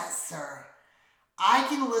do that, sir. I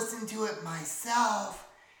can listen to it myself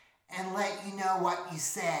and let you know what you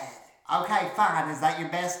said. Okay, fine. Is that your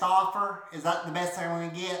best offer? Is that the best I'm gonna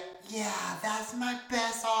get? Yeah, that's my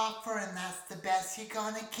best offer, and that's the best you're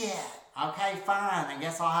gonna get. Okay, fine. I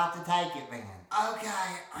guess I'll have to take it then.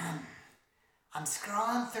 Okay, I'm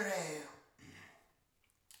scrolling through.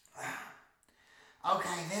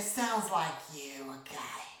 Okay, this sounds like you, okay.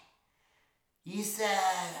 You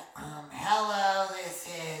said, hello, this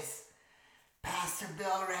is Pastor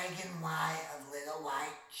Bill Reagan White of Little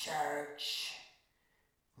White Church.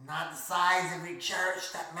 Not the size of your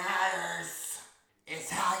church that matters.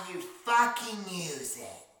 It's how you fucking use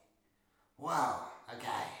it. Whoa,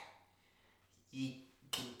 okay. You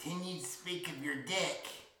continue to speak of your dick,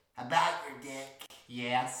 about your dick.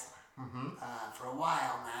 Yes. For a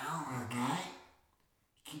while now, okay?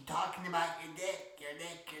 Keep talking about your dick,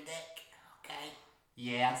 okay?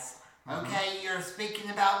 Yes. Okay, you're speaking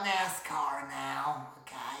about NASCAR now,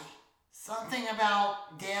 okay? Something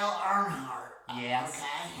about Dale Earnhardt. Yes.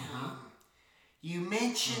 Okay. You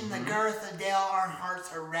mentioned the girth of Dale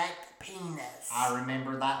Earnhardt's erect penis. I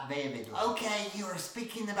remember that vividly. Okay, you were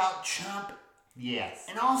speaking about Trump. Yes.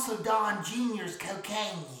 And also Don Jr.'s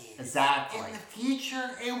cocaine use. Exactly. In the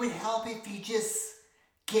future, it would help if you just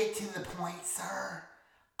get to the point, sir.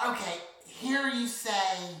 Okay, here you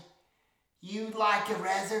say you'd like a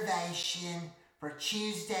reservation for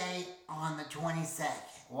Tuesday on the 22nd.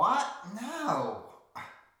 What? No.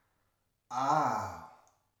 Oh,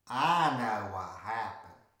 I know what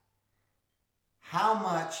happened. How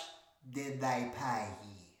much did they pay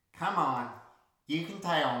you? Come on, you can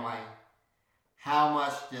tell me. How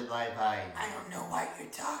much did they pay you? I don't know what you're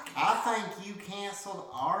talking about. I think you canceled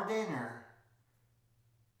our dinner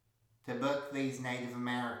to book these Native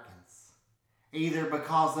Americans. Either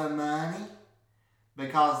because of money,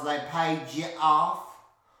 because they paid you off,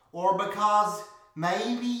 or because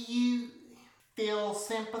maybe you feel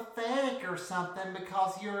sympathetic or something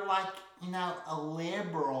because you're like, a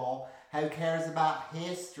liberal who cares about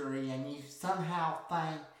history, and you somehow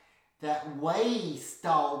think that we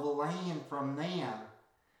stole the land from them.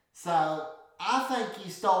 So I think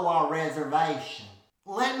you stole our reservation.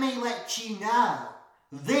 Let me let you know,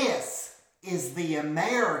 this is the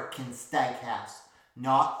American steakhouse,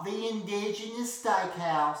 not the indigenous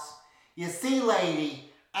steakhouse. You see,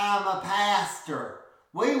 lady, I'm a pastor.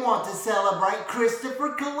 We want to celebrate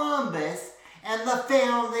Christopher Columbus and the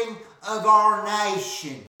founding of our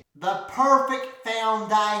nation. The perfect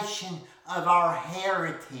foundation of our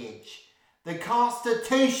heritage. The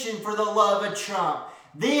Constitution, for the love of Trump.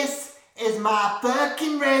 This is my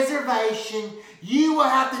fucking reservation. You will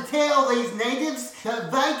have to tell these natives to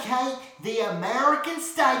vacate the American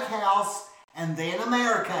steakhouse, and then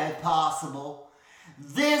America if possible.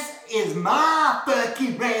 This is my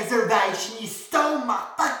fucking reservation. You stole my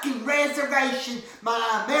fucking reservation.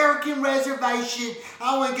 My American reservation.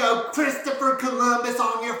 I want to go Christopher Columbus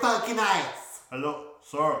on your fucking ass. Hello,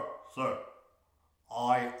 sir.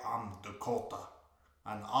 I am Dakota,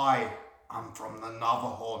 and I am from the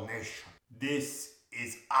Navajo Nation. This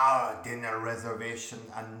is our dinner reservation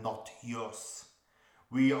and not yours.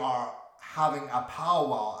 We are having a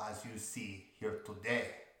powwow, as you see here today.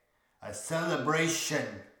 A celebration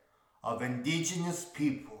of indigenous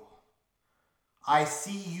people. I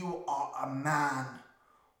see you are a man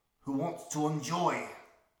who wants to enjoy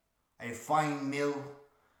a fine meal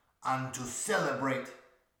and to celebrate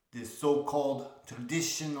the so-called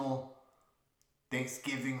traditional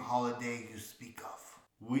Thanksgiving holiday you speak of.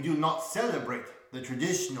 We do not celebrate the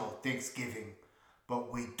traditional Thanksgiving,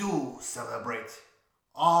 but we do celebrate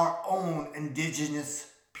our own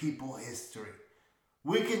indigenous people history.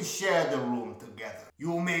 We can share the room together.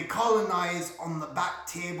 You may colonize on the back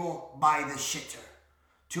table by the shitter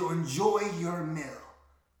to enjoy your meal.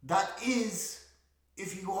 That is,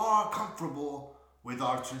 if you are comfortable with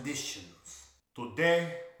our traditions.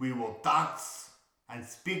 Today, we will dance and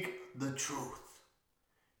speak the truth.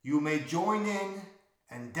 You may join in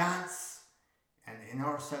and dance and in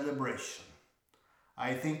our celebration.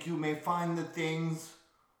 I think you may find the things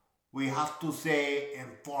we have to say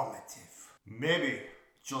informative. Maybe,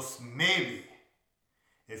 just maybe,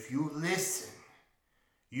 if you listen,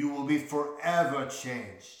 you will be forever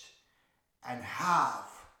changed and have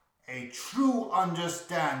a true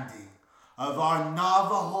understanding of our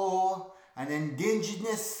Navajo and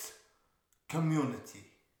indigenous community.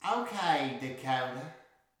 Okay, Dakota.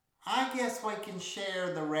 I guess we can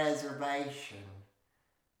share the reservation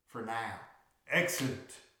for now.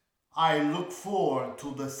 Excellent. I look forward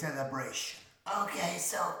to the celebration. Okay,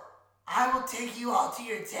 so I will take you all to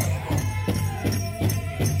your table.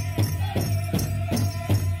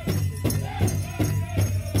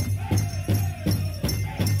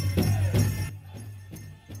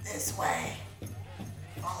 This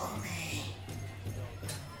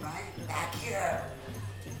back here.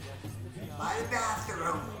 By the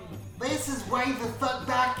bathroom. This is way the fuck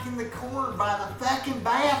back in the corner by the fucking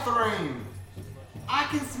bathroom. I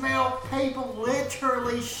can smell people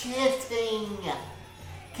literally shitting.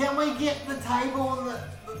 Can we get the table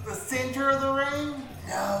in the center of the room?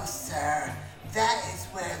 No, sir. That is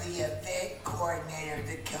where the event coordinator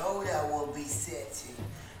Dakota will be sitting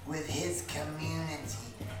with his community.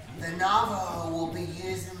 The Navajo will be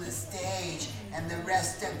using the stage and the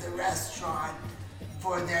rest of the restaurant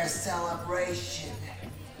for their celebration.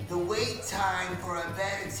 The wait time for a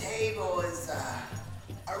better table is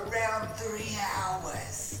around 3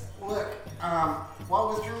 hours. Look, what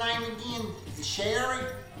was your name again? Sherry?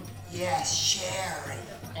 Yes, Sherry.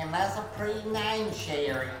 And that's a pretty name,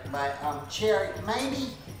 Sherry. But, Sherry, maybe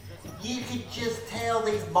you could just tell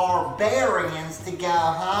these barbarians to go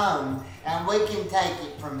home and we can take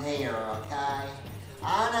it from here, okay?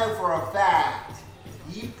 I know for a fact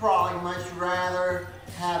you'd probably much rather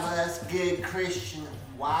have us good Christian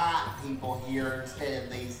white people here instead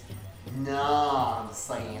of these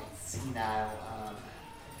nonsense, you know.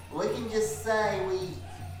 We can just say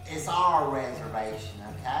it's our reservation,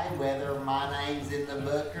 okay? Whether my name's in the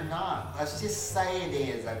book or not. Let's just say it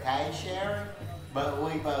is, okay, Sherry? But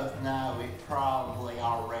we both know it probably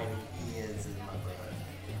already is in the book.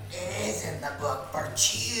 It is in the book for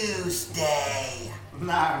Tuesday.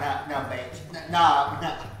 No, bitch. No.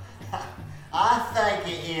 I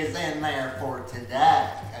think it is in there for today,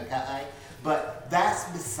 okay? But that's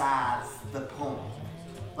besides the point.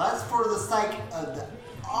 That's for the sake of the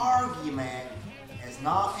argument. It's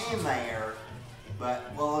not in there,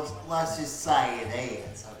 but well, let's just say it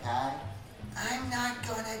is, okay? I'm not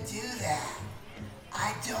gonna do that.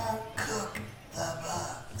 I don't cook the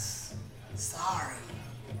books. Sorry.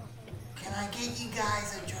 Can I get you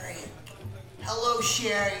guys a drink? Hello,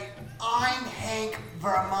 Sherry. I'm Hank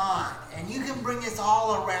Vermont, and you can bring us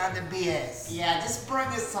all around a biz. Yeah, just bring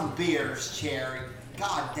us some beers, Cherry.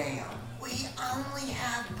 God damn. We only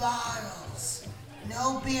have bottles.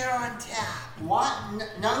 No beer on tap. What?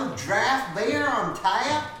 No draft beer on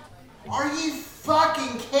tap? Are you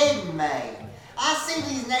fucking kidding me? I see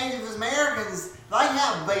these Native Americans, they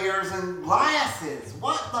have beers in glasses.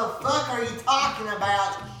 What the fuck are you talking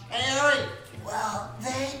about, Cherry? Well,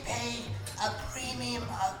 they paid a premium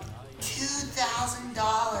of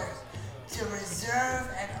 $2,000 to reserve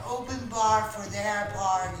an open bar for their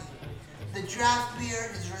party. The draft beer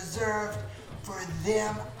is reserved for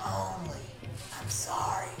them only. I'm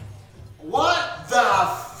sorry. What the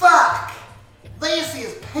fuck? This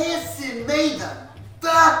is pissing me the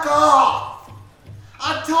fuck off.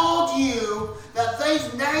 I told you that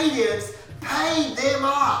these natives paid them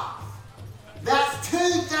off. That's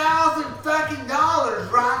 $2,000 fucking dollars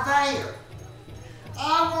right there.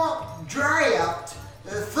 I want draft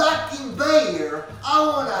the fucking beer. I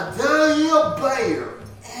want a damn beer.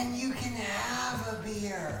 And you can have a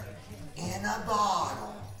beer in a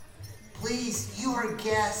bottle. Please, you are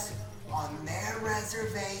guests on their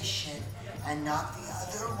reservation and not the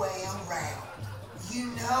other way around. You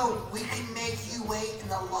know we can make you wait in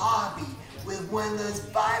the lobby with one of those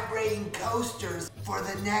vibrating coasters for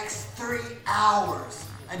the next 3 hours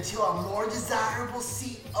until a more desirable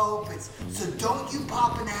seat opens. So don't you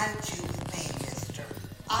pop an attitude with me, mister.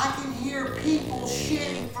 I can hear people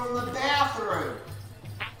shitting from the bathroom.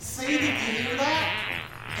 See, did you hear that?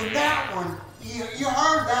 And that one, you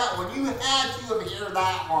heard that one. You had to have heard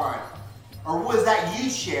that one. Or was that you,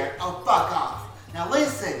 Sherry? Oh, fuck off. Now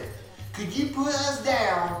listen, could you put us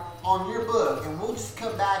down on your book and we'll just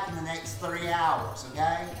come back in the next 3 hours,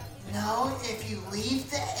 okay? No, if you leave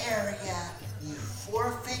the area, you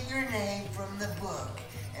forfeit your name from the book.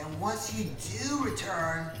 And once you do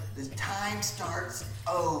return, the time starts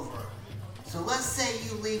over. So let's say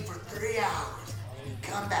you leave for 3 hours and you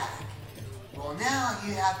come back. Well, now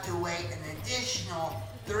you have to wait an additional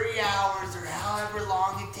 3 hours or however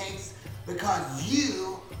long it takes because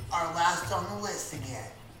you are last on the list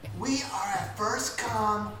again. We are a first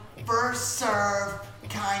come, first serve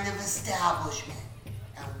kind of establishment.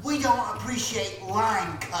 And we don't appreciate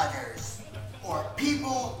line cutters or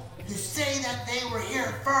people who say that they were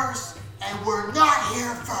here first and we're not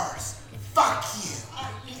here first. Fuck you.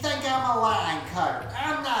 You think I'm a line cutter?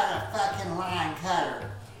 I'm not a fucking line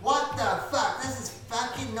cutter. What the fuck? This is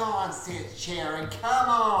fucking nonsense, Cherry. Come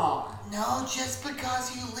on. No, just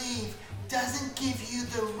because you leave doesn't give you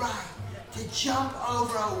the right to jump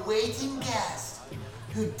over a waiting guest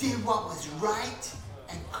who did what was right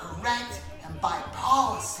and correct and by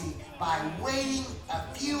policy by waiting a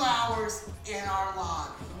few hours in our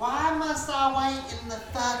lobby. Why must I wait in the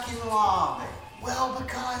fucking lobby? Well,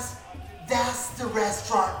 because That's the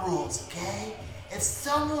restaurant rules, okay? If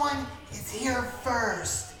someone is here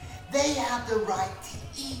first, they have the right to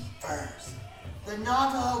eat first. The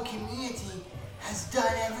Navajo community has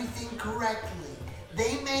done everything correctly.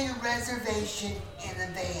 They made a reservation in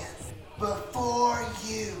advance before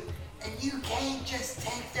you, and you can't just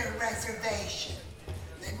take their reservation.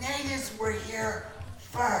 The natives were here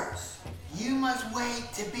first. You must wait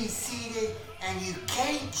to be seated, and you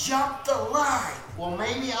can't jump the line. Well,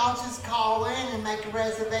 maybe I'll just call in and make a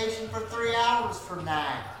reservation for 3 hours from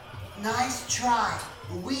now. Nice try.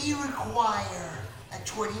 We require a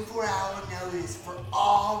 24-hour notice for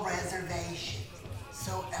all reservations.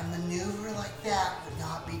 So a maneuver like that would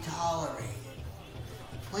not be tolerated.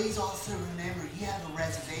 Please also remember you have a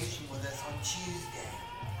reservation with us on Tuesday.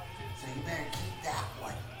 So you better keep that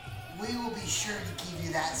one. We will be sure to give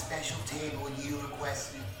you that special table you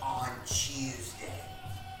requested on Tuesday.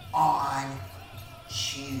 On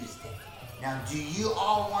Tuesday. Now, do you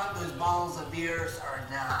all want those bottles of beers or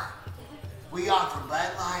not? We offer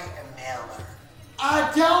Bud Light and Miller.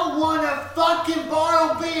 I don't want a fucking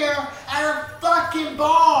bottle of beer at a fucking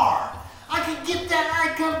bar. I can get that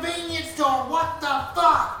at a convenience store. What the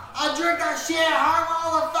fuck? I drink that shit at home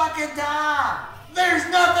all the fucking time. There's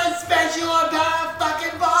nothing special about a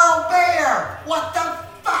fucking bottle of beer. What the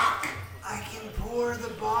fuck? I can pour the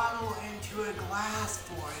bottle into a glass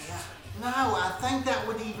for you. No, I think that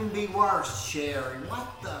would even be worse, Sherry.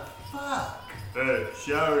 What the fuck? Hey,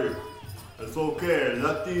 Sherry, it's okay.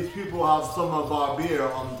 Let these people have some of our beer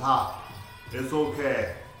on top. It's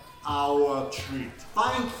okay. Our treat.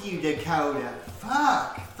 Thank you, Dakota.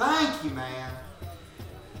 Fuck. Thank you, man.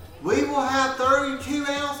 We will have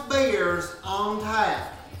 32-ounce beers on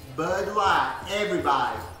tap. Bud Light,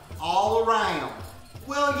 everybody, all around.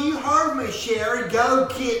 Well, you heard me, Sherry. Go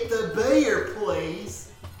get the beer,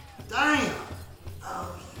 please. Damn.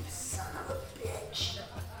 Oh, you son of a bitch.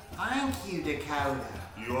 Thank you, Dakota.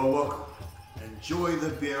 You are welcome. Enjoy the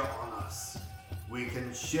beer on us. We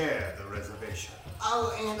can share the reservation.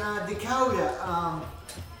 Oh, and Dakota,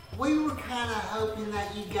 we were kind of hoping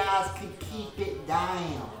that you guys could keep it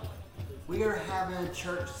down. We are having a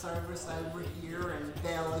church service over here in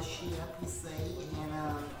fellowship, you see,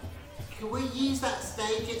 and can we use that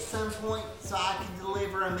stage at some point so I can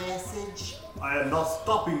deliver a message? I am not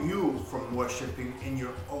stopping you from worshiping in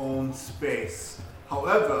your own space.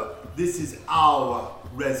 However, this is our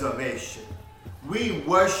reservation. We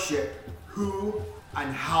worship who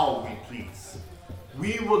and how we please.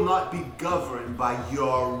 We will not be governed by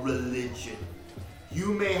your religion.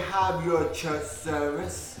 You may have your church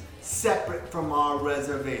service separate from our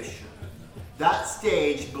reservation. That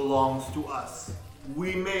stage belongs to us.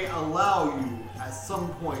 We may allow you at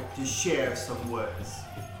some point to share some words,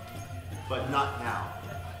 but not now.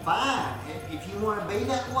 Fine. If you want to be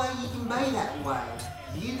that way, you can be that way.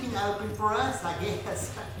 You can open for us, I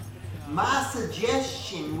guess. My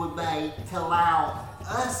suggestion would be to allow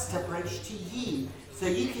us to preach to you so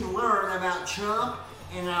you can learn about Trump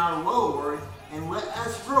and our Lord and let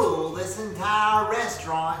us rule this entire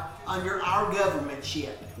restaurant under our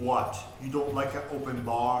governmentship. What? You don't like an open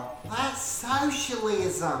bar? That's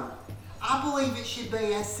socialism. I believe it should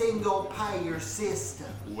be a single payer system.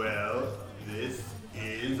 Well, this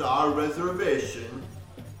is our reservation,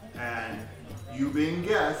 and you being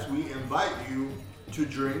guests, we invite you to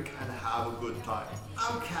drink and have a good time.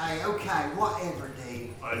 Okay, whatever,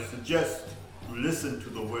 dude. I suggest you listen to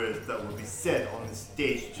the words that will be said on the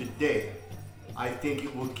stage today. I think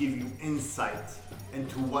it will give you insight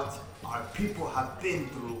into what our people have been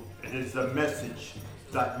through. It is a message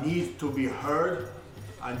that needs to be heard,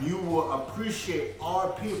 and you will appreciate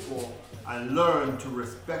our people and learn to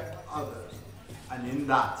respect others. And in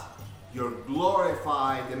that, you'll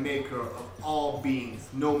glorify the maker of all beings,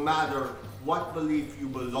 no matter what belief you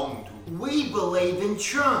belong to. We believe in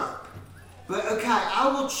Trump. But okay, I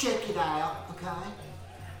will check it out, okay?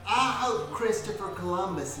 I hope Christopher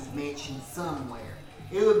Columbus is mentioned somewhere.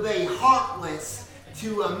 It would be heartless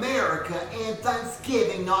to America and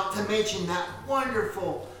Thanksgiving not to mention that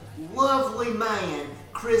wonderful, lovely man,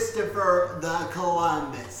 Christopher the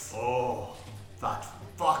Columbus. Oh, that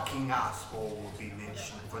fucking asshole will be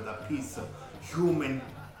mentioned for the piece of human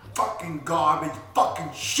fucking garbage fucking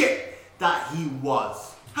shit that he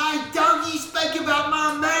was. Hey, don't you speak about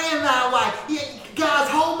my man that way. You guys,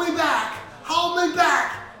 hold me back. Hold me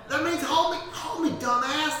back. That means hold me,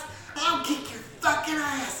 dumbass. I'll kick your fucking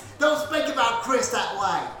ass. Don't speak about Chris that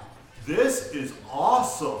way. This is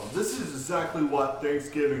awesome. This is exactly what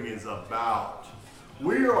Thanksgiving is about.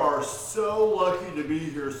 We are so lucky to be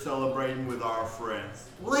here celebrating with our friends.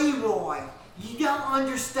 Leroy, you don't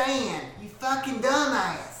understand. You fucking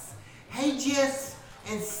dumbass. He just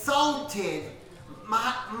insulted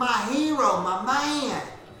my hero, my man.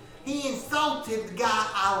 He insulted the guy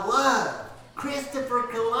I love, Christopher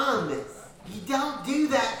Columbus. You don't do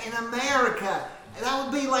that in America. That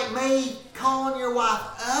would be like me calling your wife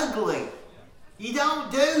ugly. You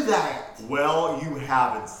don't do that. Well, you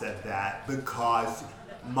haven't said that because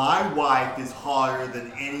my wife is hotter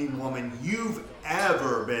than any woman you've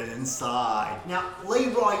ever been inside. Now,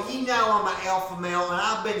 Leroy, you know I'm an alpha male and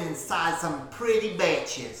I've been inside some pretty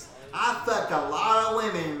bitches. I've fucked a lot of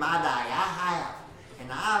women in my day, I have.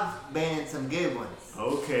 And I've been in some good ones.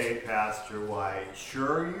 Okay, Pastor White,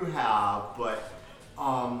 sure you have, but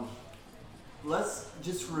let's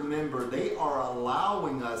just remember they are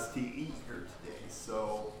allowing us to eat here today,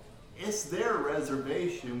 so it's their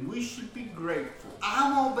reservation. We should be grateful. I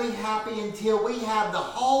won't be happy until we have the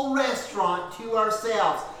whole restaurant to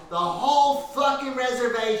ourselves. The whole fucking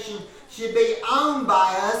reservation should be owned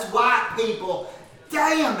by us white people.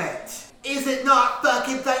 Damn it! Is it not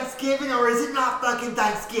fucking Thanksgiving or is it not fucking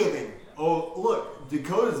Thanksgiving? Oh, look,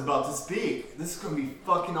 Dakota's about to speak. This is gonna be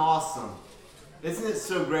fucking awesome. Isn't it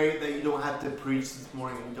so great that you don't have to preach this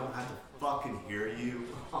morning and we don't have to fucking hear you?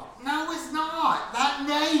 No, it's not. That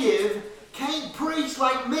native can't preach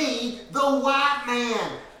like me, the white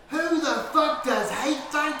man. Who the fuck does he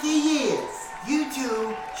think he is? You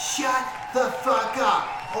two, shut the fuck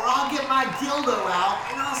up, or I'll get my dildo out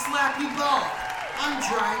and I'll slap you both. I'm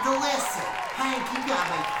trying to listen. Hank, you got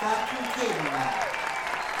me fucking kidding me.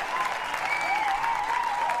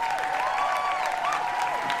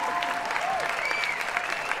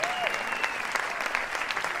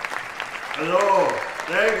 Hello,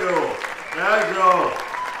 thank you,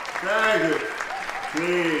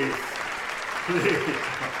 please,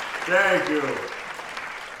 thank you.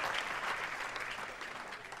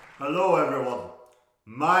 Hello everyone,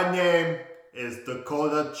 my name is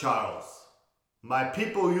Dakota Charles. My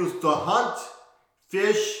people used to hunt,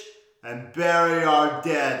 fish, and bury our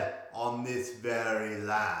dead on this very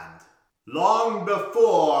land. Long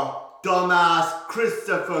before dumbass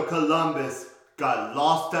Christopher Columbus got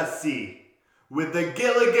lost at sea with the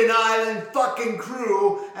Gilligan Island fucking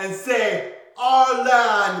crew and say our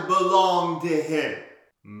land belonged to him.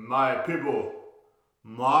 My people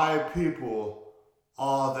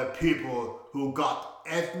are the people who got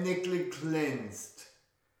ethnically cleansed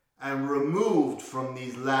and removed from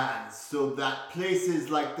these lands so that places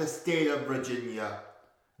like the state of Virginia,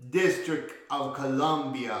 District of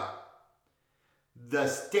Columbia, the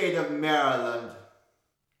state of Maryland,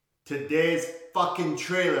 today's fucking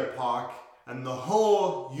trailer park, and the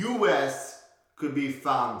whole US could be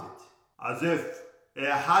founded. As if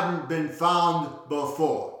it hadn't been found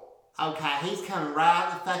before. Okay, he's coming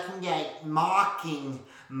right out the fucking gate, mocking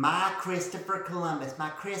my Christopher Columbus, my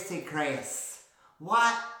Chrissy Chris.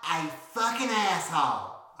 What a fucking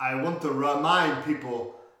asshole. I want to remind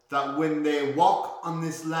people that when they walk on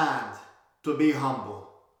this land, to be humble.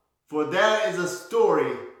 For there is a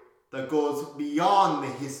story that goes beyond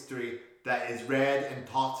the history that is read and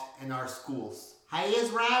taught in our schools. He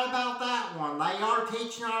is right about that one. They are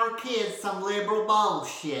teaching our kids some liberal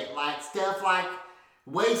bullshit, like stuff like,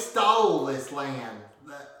 we stole this land.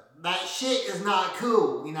 That shit is not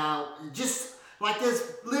cool, you know, just like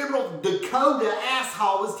this liberal Dakota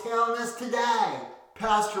asshole was telling us today.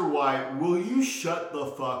 Pastor White, will you shut the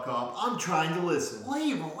fuck up? I'm trying to listen.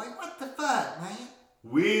 Leroy, what the fuck, man?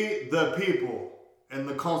 We, the people, in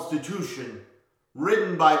the Constitution,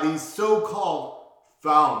 written by these so-called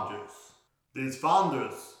founders. These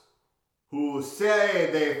founders who say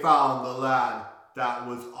they found the land that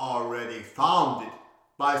was already founded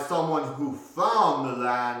by someone who found the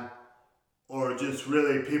land, or just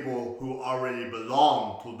really people who already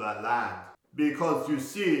belong to that land. Because you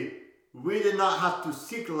see, we did not have to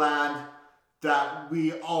seek land that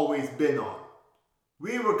we always been on.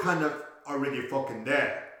 We were kind of already fucking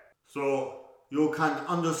there. So you can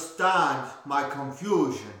understand my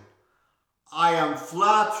confusion. I am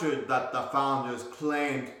flattered that the founders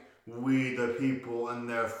claimed we the people in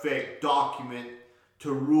their fake document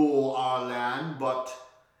to rule our land, but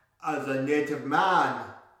as a native man,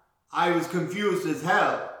 I was confused as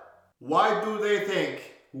hell. Why do they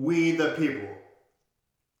think we the people?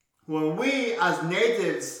 When we as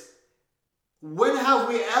natives, when have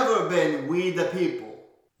we ever been we the people?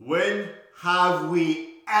 When have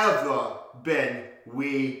we ever been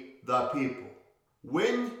we the people?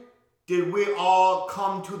 When did we all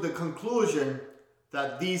come to the conclusion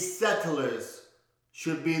that these settlers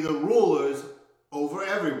should be the rulers over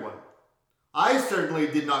everyone? I certainly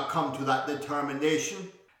did not come to that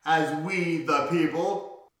determination as we the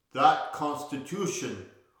people. That Constitution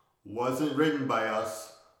wasn't written by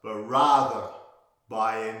us but rather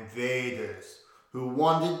by invaders who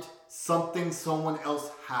wanted something someone else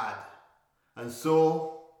had. And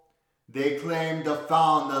so they claimed to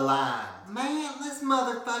found the land. Man, this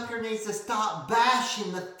motherfucker needs to stop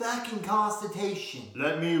bashing the fucking Constitution.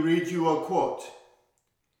 Let me read you a quote.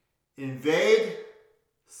 Invade,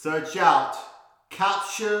 search out,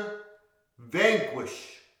 capture,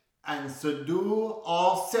 vanquish, and subdue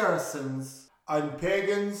all Saracens and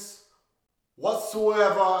pagans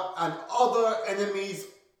whatsoever and other enemies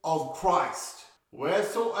of Christ,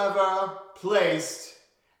 wheresoever placed,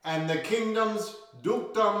 and the kingdoms,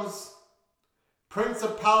 dukedoms,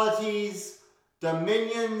 principalities,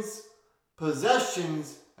 dominions,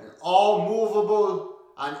 possessions, and all movable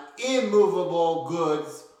and immovable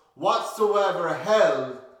goods whatsoever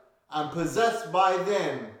held and possessed by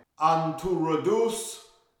them, and to reduce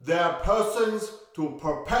their persons to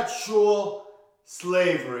perpetual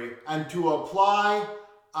slavery, and to apply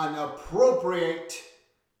and appropriate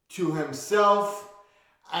to himself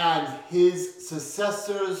and his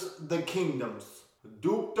successors the kingdoms,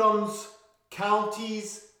 dukedoms,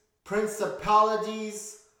 counties,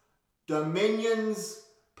 principalities, dominions,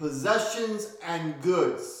 possessions, and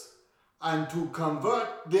goods, and to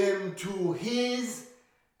convert them to his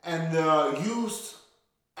and their use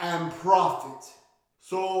and profit.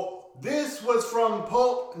 So this was from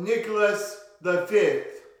Pope Nicholas V,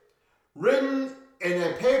 written in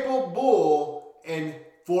a papal bull in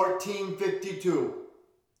 1452.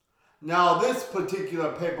 Now this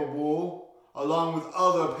particular papal bull, along with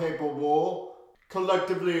other papal bull,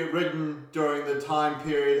 collectively written during the time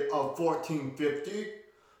period of 1450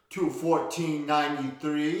 to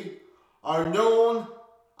 1493, are known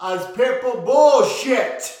as papal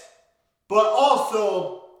bullshit, but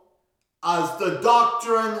also as the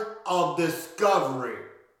doctrine of discovery.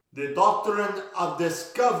 The doctrine of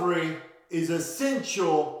discovery is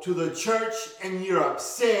essential to the church in Europe,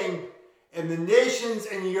 saying in the nations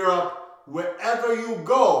in Europe, wherever you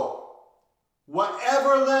go,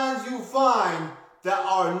 whatever lands you find that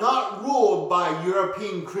are not ruled by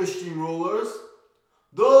European Christian rulers,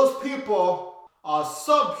 those people are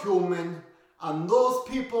subhuman, and those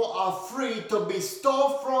people are free to be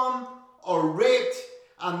stolen from or raped,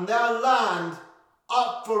 and their land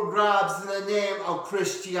up for grabs in the name of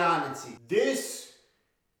Christianity. This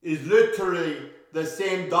is literally the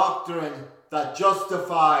same doctrine that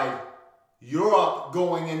justified Europe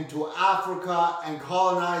going into Africa and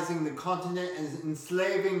colonizing the continent and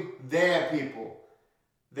enslaving their people.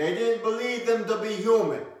 They didn't believe them to be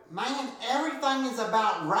human. Man, everything is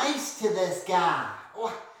about race to this guy.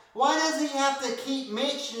 Why does he have to keep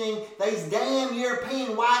mentioning these damn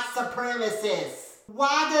European white supremacists?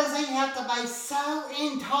 Why does he have to be so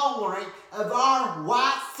intolerant of our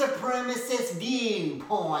white supremacist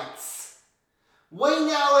viewpoints? We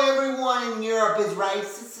know everyone in Europe is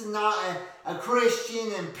racist and not a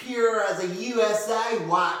Christian and pure as a USA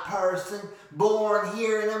white person born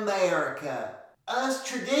here in America. Us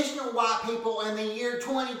traditional white people in the year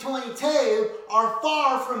 2022 are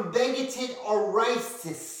far from bigoted or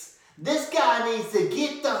racist. This guy needs to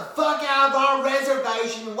get the fuck out of our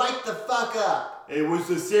reservation and wake the fuck up. It was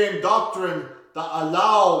the same doctrine that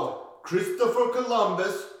allowed Christopher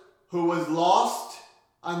Columbus, who was lost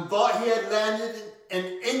and thought he had landed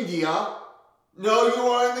in India. No, you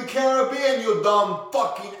are in the Caribbean, you dumb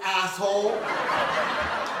fucking asshole.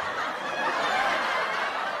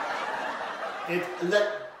 It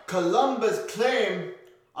let Columbus claim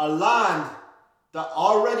a land that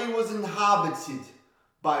already was inhabited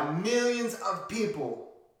by millions of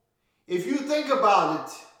people. If you think about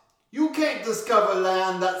it, you can't discover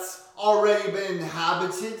land that's already been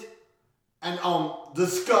inhabited and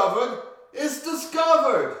discovered. It's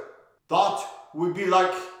discovered. That would be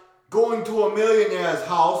like going to a millionaire's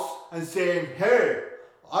house and saying, "Hey,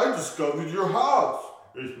 I discovered your house.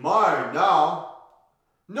 It's mine now."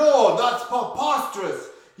 No, that's preposterous.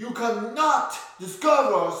 You cannot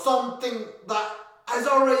discover something that has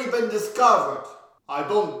already been discovered. I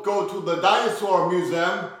don't go to the dinosaur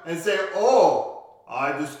museum and say, "Oh,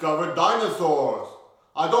 I discovered dinosaurs."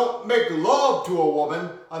 I don't make love to a woman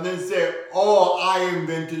and then say, "Oh, I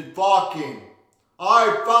invented fucking. I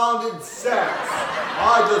founded sex.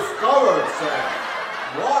 I discovered sex."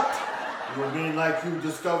 What? You mean like you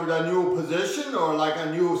discovered a new position or like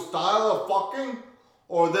a new style of fucking?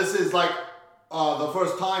 Or this is like the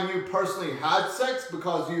first time you personally had sex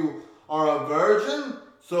because you are a virgin?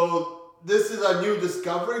 So this is a new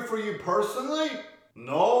discovery for you personally?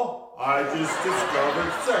 No, I just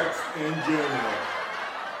discovered sex in general.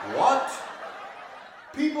 What?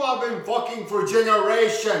 People have been fucking for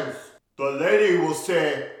generations. The lady will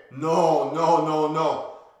say, no.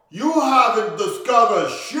 You haven't discovered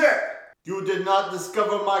shit! You did not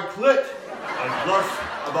discover my clit. And plus,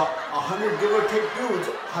 about 100 give or take dudes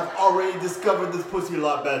have already discovered this pussy a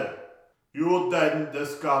lot better. You didn't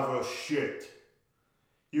discover shit.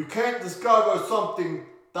 You can't discover something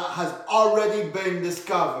that has already been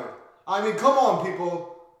discovered. I mean, come on,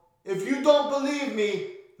 people. If you don't believe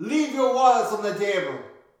me, leave your wallets on the table.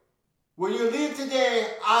 When you leave today,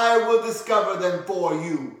 I will discover them for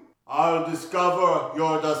you. I'll discover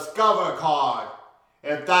your Discover card,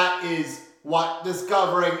 if that is what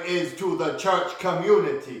discovering is to the church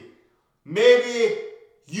community. Maybe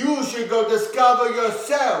you should go discover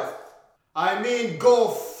yourself. I mean,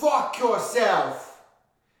 go fuck yourself.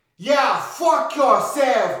 Yeah, fuck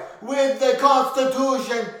yourself with the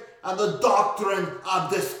Constitution and the doctrine of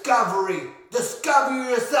discovery. Discover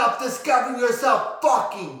yourself,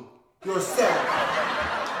 fucking yourself.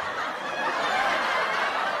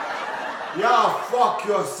 Yeah, fuck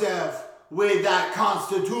yourself with that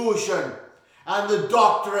Constitution and the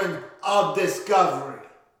doctrine of discovery.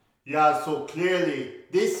 Yeah, so clearly,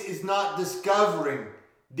 this is not discovering.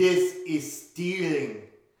 This is stealing.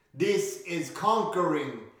 This is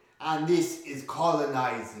conquering. And this is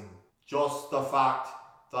colonizing. Just the fact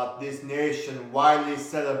that this nation widely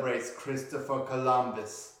celebrates Christopher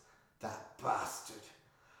Columbus, that bastard,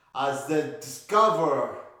 as the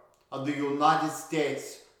discoverer of the United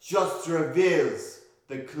States, just reveals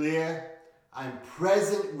the clear and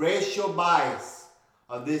present racial bias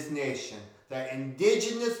of this nation, that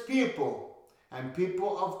indigenous people and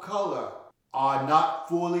people of color are not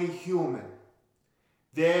fully human.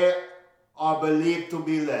 They are believed to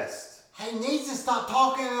be less. He needs to stop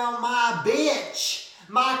talking about my bitch,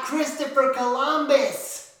 my Christopher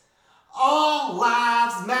Columbus. All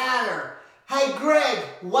lives matter. Hey Greg,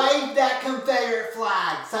 wave that Confederate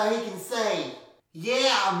flag so he can see.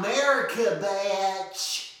 Yeah, America,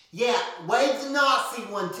 bitch. Yeah, wave the Nazi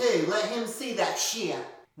one too. Let him see that shit.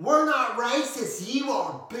 We're not racist, you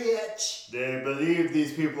are, bitch. They believe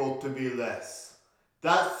these people to be less.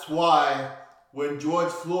 That's why when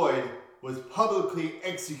George Floyd was publicly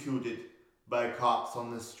executed by cops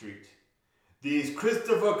on the street, these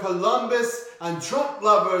Christopher Columbus and Trump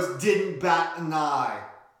lovers didn't bat an eye.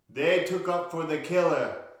 They took up for the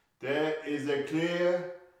killer. There is a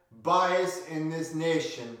clear bias in this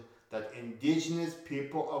nation that indigenous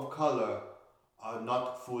people of color are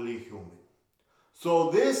not fully human.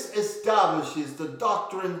 So this establishes the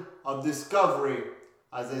doctrine of discovery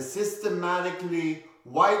as a systematically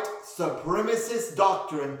white supremacist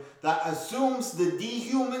doctrine that assumes the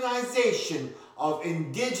dehumanization of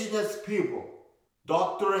indigenous people.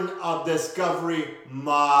 Doctrine of discovery,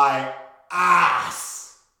 my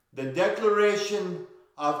ass. The Declaration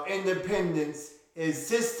of Independence is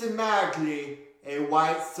systematically a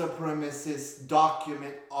white supremacist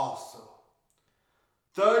document also.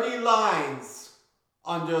 30 lines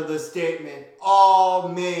under the statement, all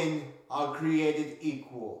men are created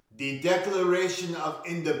equal. The Declaration of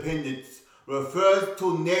Independence refers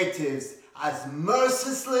to natives as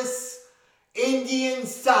merciless Indian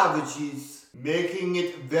savages, making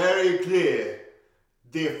it very clear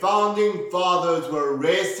the founding fathers were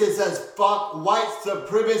racist as fuck white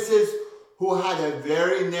supremacists who had a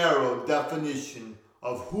very narrow definition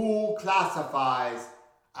of who classifies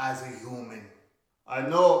as a human. I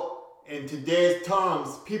know in today's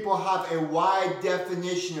terms, people have a wide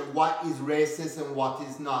definition of what is racist and what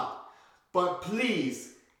is not. But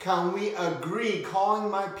please, can we agree calling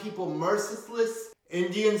my people merciless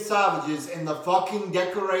Indian savages in the fucking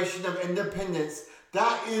Declaration of Independence?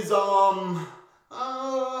 That is,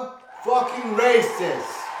 fucking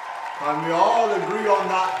racist. Can we all agree on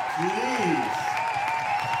that, please?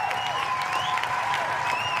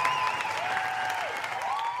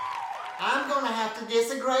 I'm gonna have to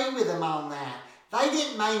disagree with them on that. They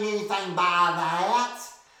didn't mean anything by that.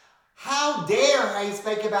 How dare he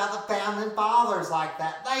speak about the founding fathers like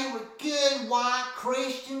that? They were good white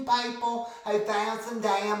Christian people who found some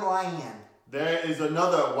damn land. There is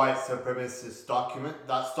another white supremacist document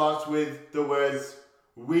that starts with the words,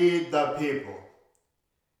 "We the people."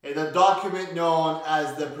 In a document known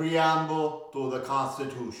as the Preamble to the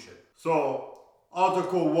Constitution. So,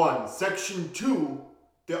 Article 1, Section 2,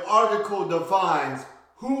 the article defines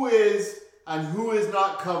who is and who is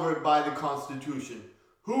not covered by the Constitution.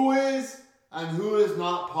 Who is and who is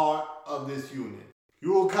not part of this union.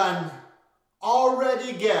 You can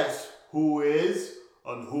already guess who is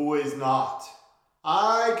and who is not.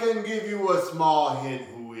 I can give you a small hint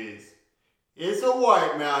who is. It's a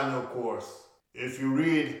white man, of course. If you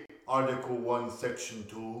read Article 1, Section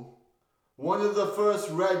 2, one of the first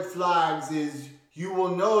red flags is you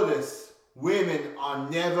will notice women are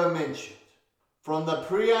never mentioned. From the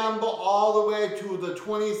preamble all the way to the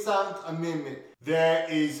 27th Amendment, there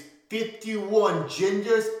is 51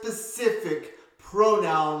 gender-specific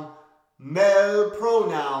male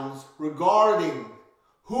pronouns regarding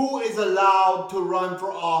who is allowed to run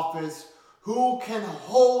for office, who can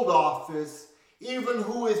hold office, even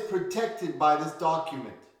who is protected by this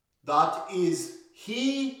document. That is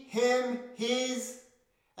he, him, his,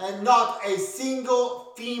 and not a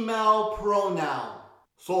single female pronoun.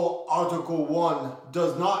 So Article 1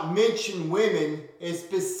 does not mention women, it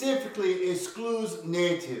specifically excludes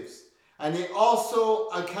natives, and it also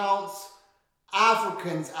accounts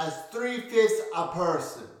Africans as 3/5 a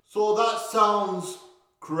person. So that sounds,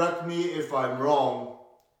 correct me if I'm wrong,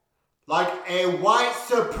 like a white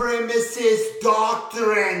supremacist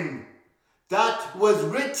doctrine that was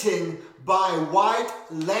written by white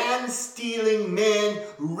land-stealing men,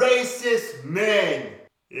 racist men.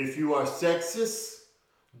 If you are sexist,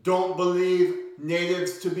 don't believe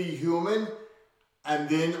natives to be human, and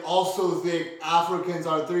then also think Africans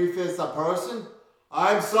are 3/5 a person,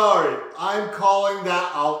 I'm sorry, I'm calling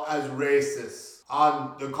that out as racist.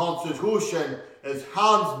 And the Constitution is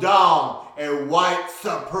hands down a white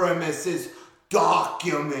supremacist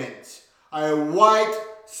document. A white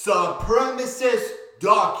supremacist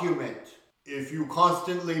document. If you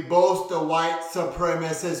constantly boast a white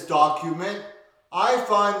supremacist document, I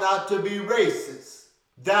find that to be racist.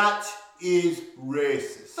 That is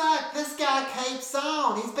racist. Fuck, this guy keeps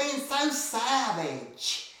on. He's being so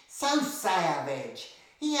savage. So savage.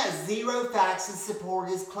 He has zero facts to support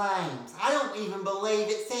his claims. I don't even believe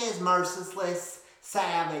it says merciless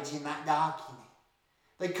savage in that document.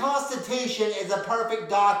 The Constitution is a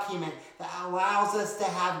perfect document that allows us to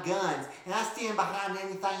have guns, and I stand behind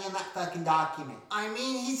anything in that fucking document. I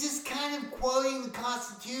mean, he's just kind of quoting the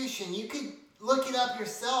Constitution. You could look it up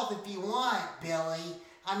yourself if you want, Billy.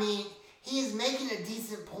 I mean, he is making a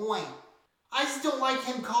decent point. I just don't like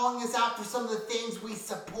him calling us out for some of the things we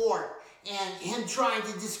support and him trying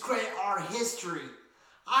to discredit our history.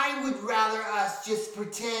 I would rather us just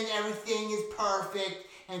pretend everything is perfect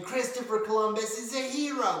and Christopher Columbus is a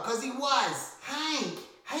hero, because he was. Hank,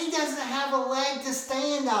 he doesn't have a leg to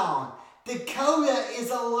stand on. Dakota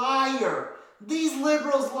is a liar. These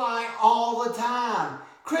liberals lie all the time.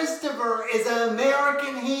 Christopher is an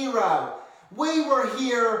American hero. We were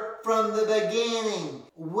here from the beginning.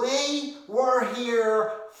 We were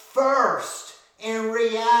here first in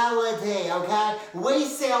reality, okay? We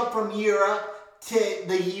sailed from Europe to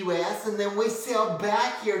the U.S. and then we sailed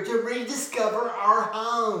back here to rediscover our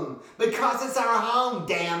home. Because it's our home,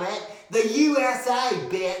 damn it. The USA,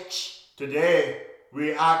 bitch. Today,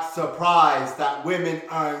 we act surprised that women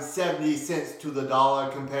earn 70 cents to the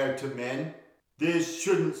dollar compared to men. This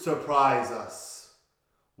shouldn't surprise us.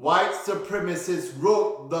 White supremacists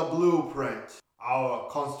wrote the blueprint. Our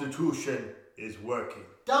Constitution is working.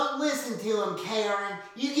 Don't listen to him, Karen.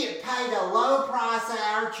 You get paid a low price at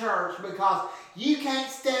our church because you can't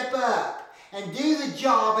step up and do the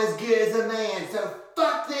job as good as a man. So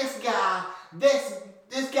fuck this guy. This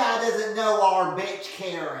guy doesn't know our bitch,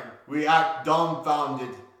 Karen. We act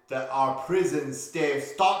dumbfounded that our prisons stay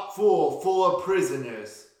stock full of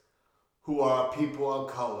prisoners who are people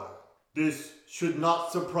of color. This should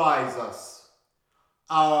not surprise us.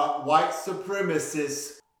 Our white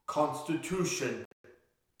supremacist Constitution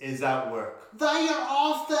is at work. They are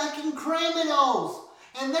all fucking criminals.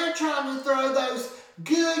 And they're trying to throw those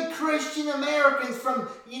good Christian Americans from,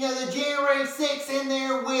 the January 6th in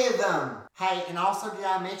there with them. Hey, and also did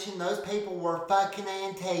I mention those people were fucking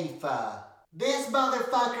Antifa? This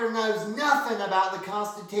motherfucker knows nothing about the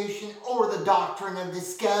Constitution or the doctrine of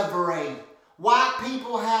discovery. White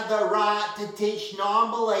people have the right to teach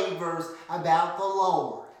non-believers about the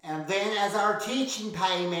Lord. And then as our teaching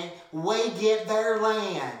payment, we get their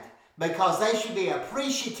land. Because they should be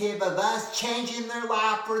appreciative of us changing their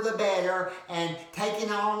life for the better and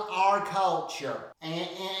taking on our culture.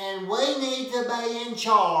 And we need to be in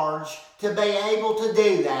charge to be able to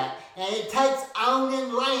do that. And it takes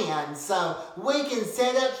owning land so we can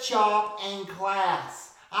set up shop in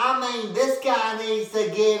class. I mean, this guy needs to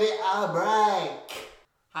give it a break.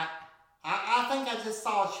 I think I just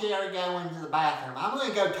saw Sherry go into the bathroom. I'm going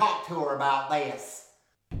to go talk to her about this.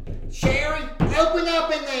 Sherry, open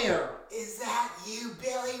up in there. Is that you,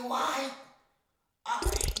 Billy White?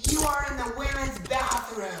 You are in the women's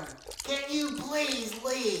bathroom. Can you please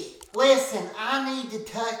leave? Listen, I need to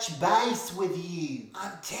touch base with you.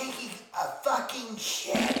 I'm taking a fucking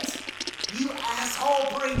shit. You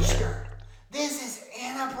asshole preacher. This is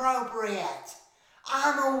inappropriate.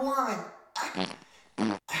 I'm a woman.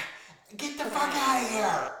 Get the fuck out of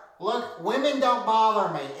here. Look, women don't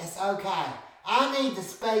bother me. It's okay. I need to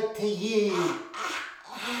speak to you.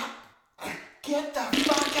 Get the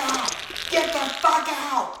fuck out! Get the fuck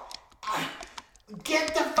out!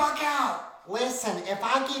 Get the fuck out! Listen, if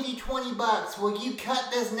I give you $20, will you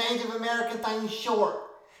cut this Native American thing short?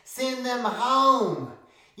 Send them home.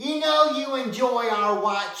 You know you enjoy our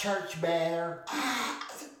white church better.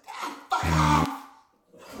 Fuck off!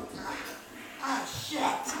 Oh,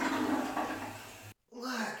 shit.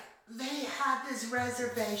 Look, they had this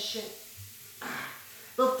reservation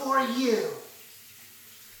before you.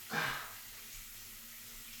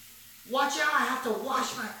 Watch out, I have to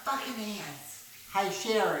wash my fucking hands. Hey,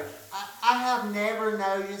 Sherry, I have never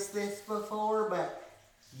noticed this before, but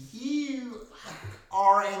you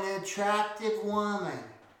are an attractive woman.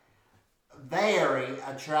 Very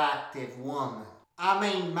attractive woman. I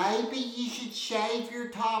mean, maybe you should shave your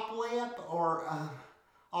top lip, or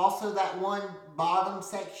also that one bottom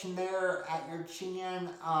section there at your chin.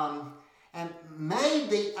 And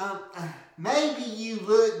maybe you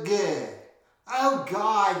look good. Oh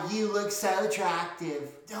God, you look so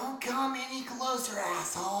attractive. Don't come any closer,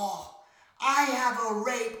 asshole. I have a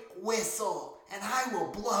rape whistle, and I will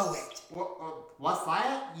blow it. What's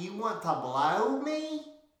that? You want to blow me?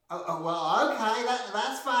 Well, okay,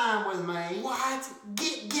 that's fine with me. What?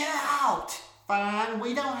 Get out! Fine,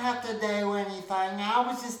 we don't have to do anything. I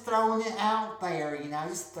was just throwing it out there,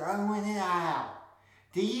 just throwing it out.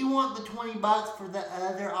 Do you want the $20 for the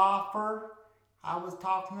other offer I was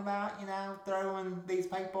talking about, throwing these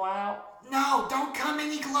people out? No, don't come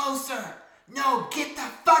any closer. No, get the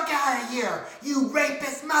fuck out of here, you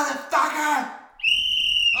rapist motherfucker!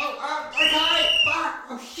 Okay, fuck,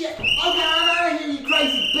 oh shit, okay, I'm out of here, you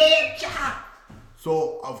crazy bitch!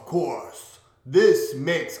 So, of course, this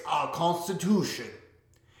makes our Constitution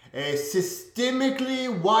a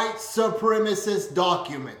systemically white supremacist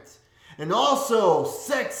document, and also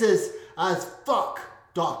sexist as fuck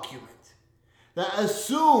document that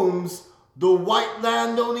assumes the white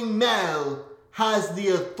landowning male has the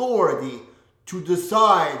authority to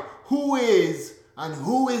decide who is and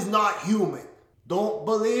who is not human. Don't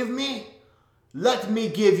believe me? Let me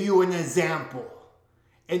give you an example.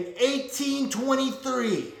 In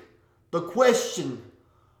 1823, the question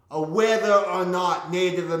of whether or not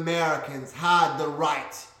Native Americans had the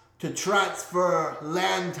right to transfer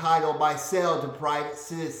land title by sale to private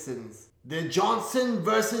citizens. The Johnson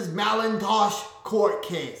versus Malintosh court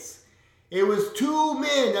case. It was two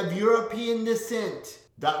men of European descent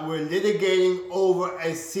that were litigating over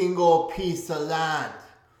a single piece of land.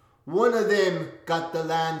 One of them got the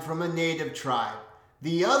land from a native tribe.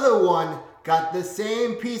 The other one got the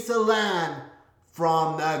same piece of land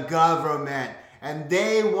from the government. And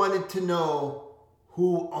they wanted to know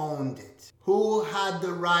who owned it. Who had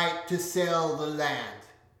the right to sell the land.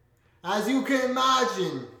 As you can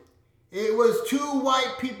imagine, it was two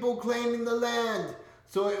white people claiming the land.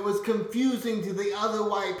 So it was confusing to the other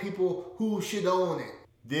white people who should own it.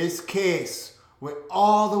 This case went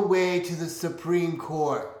all the way to the Supreme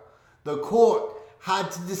Court. The court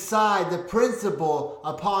had to decide the principle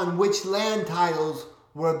upon which land titles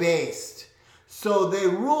were based. So they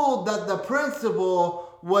ruled that the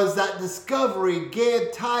principle was that discovery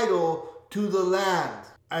gave title to the land.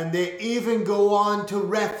 And they even go on to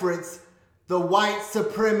reference the white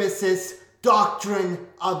supremacist doctrine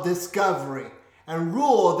of discovery and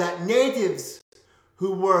rule that natives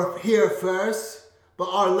who were here first but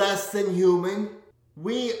are less than human,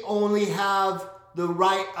 we only have the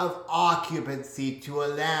right of occupancy to a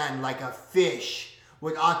land, like a fish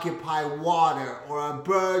would occupy water or a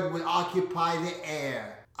bird would occupy the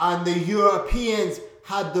air. And the Europeans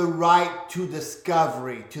had the right to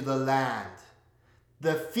discovery to the land,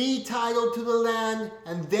 the fee title to the land,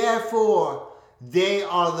 and therefore they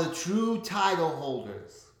are the true title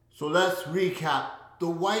holders. So let's recap. The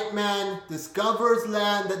white man discovers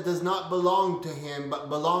land that does not belong to him but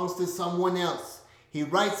belongs to someone else. He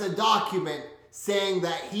writes a document saying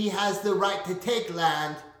that he has the right to take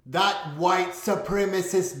land. That white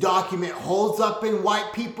supremacist document holds up in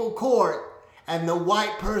white people court, and the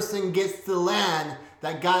white person gets the land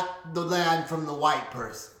that got the land from the white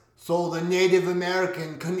person. So the Native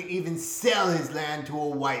American couldn't even sell his land to a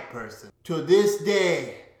white person. To this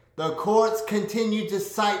day, the courts continue to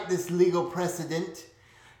cite this legal precedent.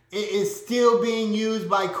 It is still being used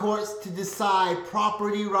by courts to decide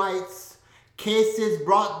property rights, cases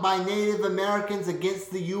brought by Native Americans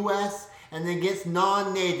against the U.S. and against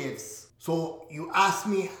non-natives. So you ask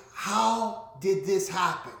me, how did this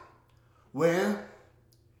happen? Well,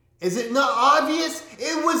 is it not obvious?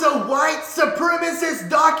 It was a white supremacist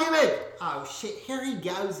document. Oh shit, here he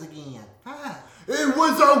goes again. It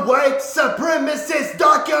was a white supremacist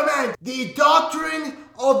document. The doctrine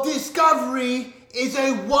of discovery is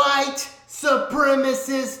a white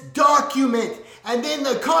supremacist document. And then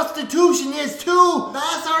the Constitution is too.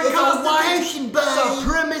 That's our It's Constitution, a white buddy.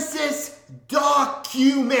 supremacist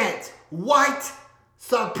document. White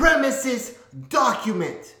supremacist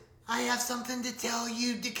document. I have something to tell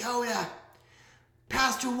you, Dakota.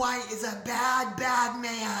 Pastor White is a bad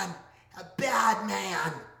man. A bad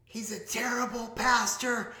man. He's a terrible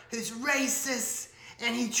pastor who's racist,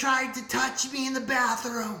 and he tried to touch me in the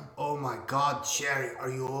bathroom. Oh my God, Sherry, are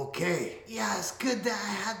you okay? Yeah, it's good that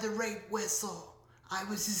I had the rape whistle. I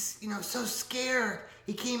was just, so scared.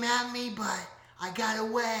 He came at me, but I got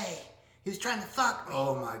away. He was trying to fuck me.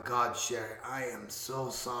 Oh my God, Sherry, I am so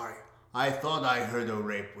sorry. I thought I heard a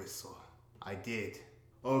rape whistle. I did.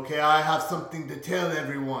 Okay, I have something to tell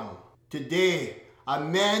everyone. Today, a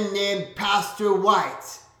man named Pastor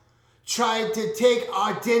White tried to take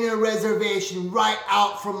our dinner reservation right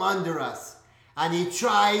out from under us. And he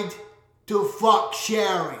tried to fuck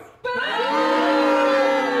Sherry.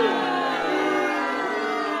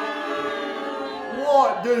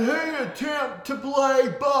 What? Did he attempt to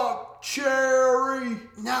play Buck Cherry?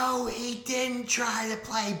 No, he didn't try to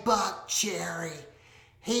play Buck Cherry.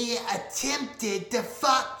 He attempted to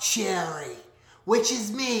fuck Sherry, which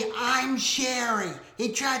is me. I'm Sherry.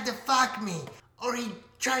 He tried to fuck me, or he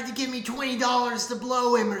tried to give me $20 to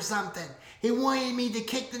blow him or something. He wanted me to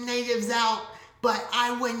kick the natives out, but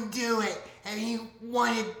I wouldn't do it. And he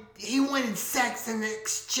wanted sex in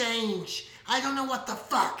exchange. I don't know what the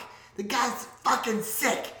fuck. The guy's fucking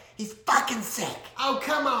sick. He's fucking sick. Oh,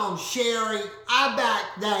 come on, Sherry. I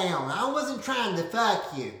backed down. I wasn't trying to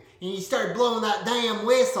fuck you. And you started blowing that damn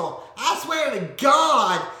whistle. I swear to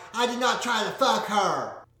God, I did not try to fuck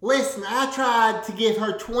her. Listen, I tried to give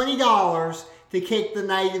her $20 to kick the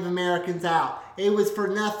Native Americans out. It was for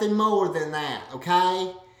nothing more than that,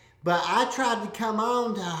 okay? But I tried to come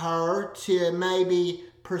on to her to maybe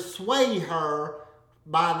persuade her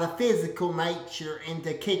by the physical nature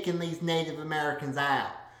into kicking these Native Americans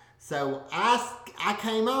out. So I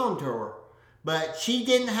came on to her, but she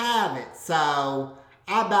didn't have it, so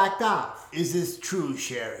I backed off. Is this true,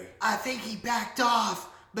 Sherry? I think he backed off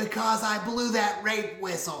because I blew that rape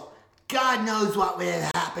whistle. God knows what would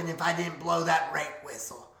have happened if I didn't blow that rape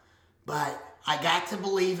whistle. But I got to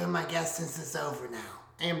believe him, I guess, since it's over now.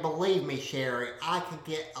 And believe me, Sherry, I could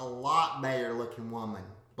get a lot better looking woman.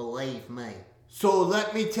 Believe me. So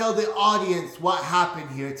let me tell the audience what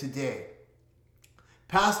happened here today.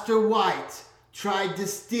 Pastor White tried to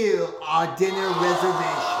steal our dinner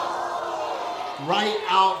reservation right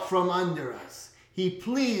out from under us. He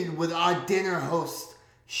pleaded with our dinner host,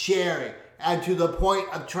 Sherry, and to the point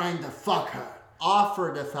of trying to fuck her.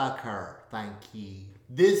 Offer to fuck her, thank you.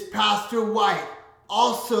 This Pastor White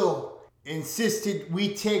also insisted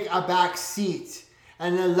we take a back seat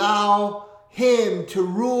and allow him to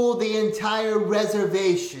rule the entire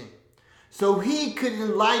reservation so he could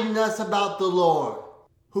enlighten us about the Lord,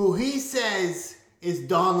 who he says is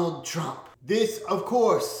Donald Trump. This, of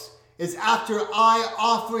course, is after I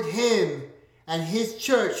offered him and his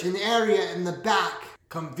church an area in the back,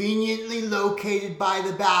 conveniently located by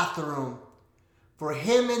the bathroom, for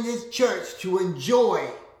him and his church to enjoy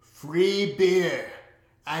free beer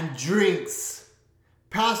and drinks.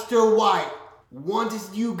 Pastor White wanted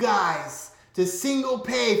you guys to single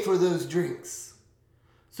pay for those drinks.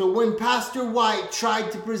 So when Pastor White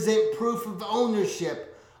tried to present proof of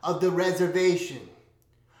ownership of the reservation,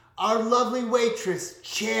 our lovely waitress,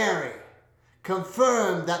 Cherry,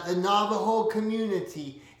 confirmed that the Navajo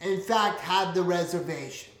community in fact had the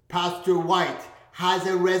reservation. Pastor White has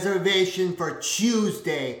a reservation for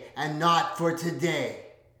Tuesday and not for today.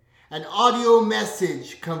 An audio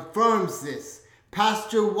message confirms this.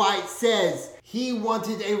 Pastor White says he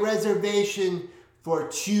wanted a reservation for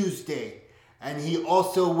Tuesday, and he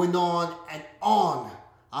also went on and on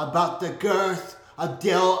about the girth of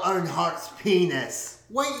Dale Earnhardt's penis.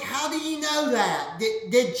 Wait, how do you know that?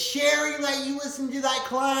 Did Sherry let you listen to that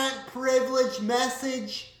client privilege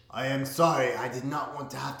message? I am sorry, I did not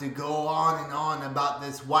want to have to go on and on about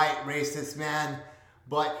this white racist man,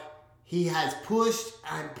 but he has pushed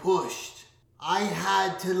and pushed. I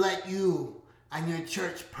had to let you and your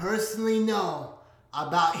church personally know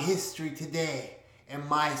about history today in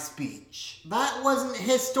my speech. That wasn't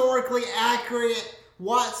historically accurate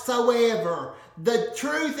whatsoever. The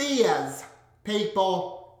truth is,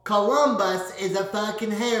 people, Columbus is a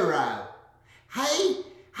fucking hero. He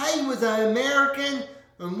was an American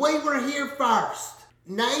and we were here first.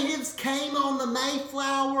 Natives came on the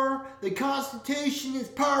Mayflower. The Constitution is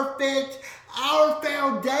perfect. Our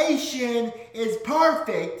foundation is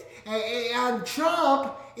perfect. And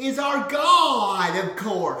Trump is our God, of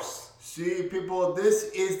course. See, people, this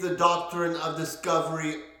is the doctrine of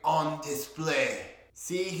discovery on display.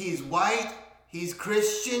 See, he's white, he's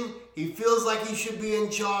Christian, he feels like he should be in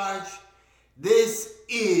charge. This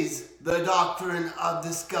is the doctrine of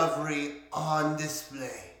discovery on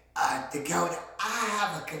display. Dakota, I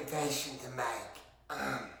have a confession to make.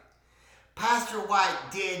 Pastor White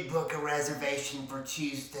did book a reservation for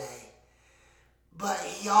Tuesday, but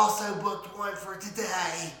he also booked one for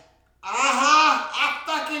today. I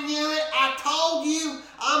fucking knew it. I told you.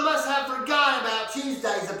 I must have forgotten about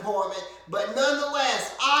Tuesday's appointment, but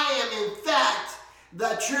nonetheless, I am in fact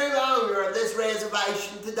the true owner of this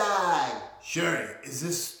reservation today. Sherry, is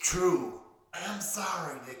this true? I'm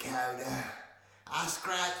sorry, Dakota. I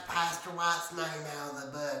scratched Pastor White's name out of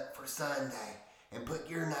the book for Sunday and put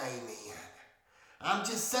your name in. I'm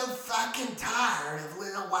just so fucking tired of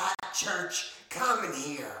Little White Church coming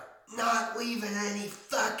here, not leaving any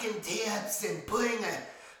fucking tips and putting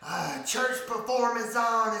a church performance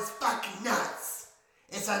on. It's fucking nuts.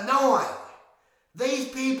 It's annoying. These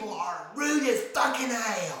people are rude as fucking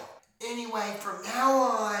hell. Anyway, from now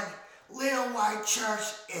on, Little White Church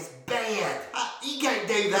is banned. You can't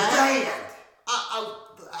do that. Banned.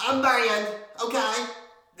 I'm banned, okay?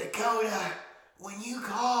 Dakota, when you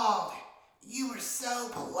called, you were so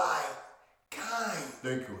polite, kind,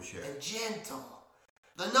 Thank you, Sherry. and gentle.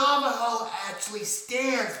 The Navajo actually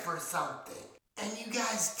stands for something. And you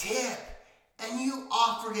guys tip. And you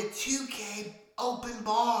offered a 2K open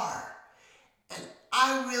bar. And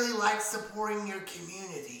I really like supporting your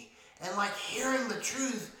community and like hearing the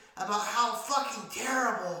truth about how fucking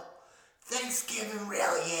terrible Thanksgiving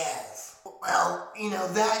really is. Well, you know,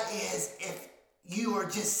 that is if you are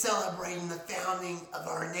just celebrating the founding of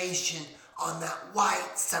our nation on that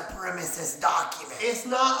white supremacist document. It's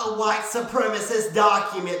not a white supremacist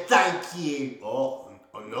document, thank you. Oh,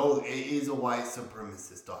 no, it is a white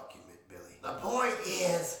supremacist document, Billy. The point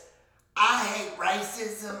is, I hate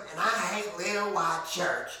racism and I hate Little White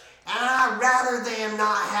Church, and I'd rather them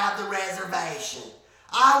not have the reservation.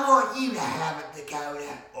 I want you to have it,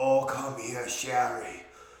 Dakota. Oh, come here, Sherry.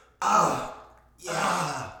 Oh,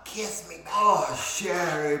 yeah. Kiss me, baby. Oh,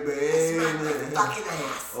 Sherry, Smack my baby. fucking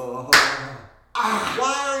ass. Oh.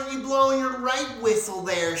 Why aren't you blowing your rape whistle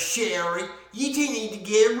there, Sherry? You two need to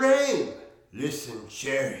get a room. Listen,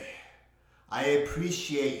 Sherry, I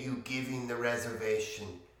appreciate you giving the reservation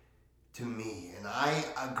to me, and I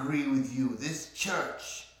agree with you. This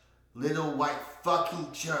church, Little White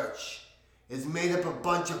fucking Church, is made up a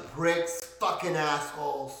bunch of pricks, fucking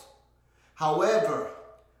assholes. However,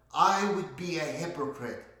 I would be a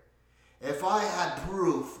hypocrite if I had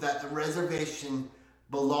proof that the reservation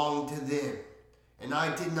belonged to them, and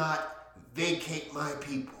I did not vacate my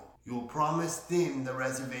people. You promised them the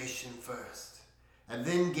reservation first, and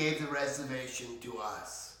then gave the reservation to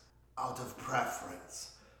us out of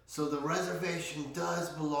preference. So the reservation does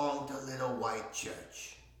belong to Little White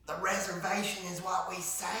Church. The reservation is what we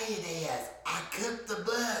say it is. I cooked the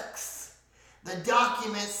books. The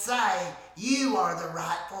documents say you are the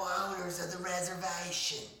rightful owners of the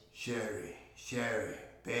reservation. Sherry,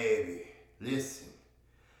 baby, listen.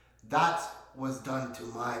 That was done to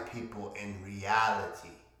my people in reality,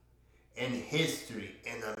 in history,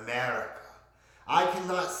 in America. I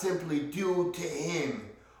cannot simply do to him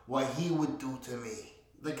what he would do to me.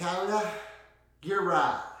 Dakota, you're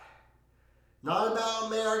right. Not about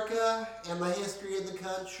America and the history of the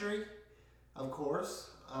country, of course.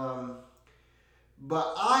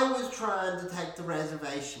 But I was trying to take the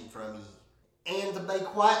reservation from you. And to be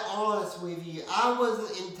quite honest with you, I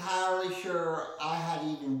wasn't entirely sure I had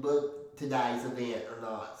even booked today's event or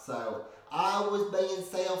not. So I was being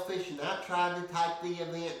selfish and I tried to take the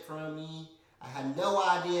event from you. I had no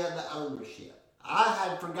idea of the ownership. I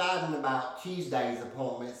had forgotten about Tuesday's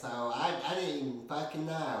appointment, so I didn't even fucking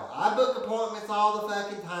know. I book appointments all the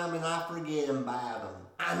fucking time and I forget about them.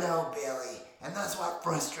 I know, Billy, and that's what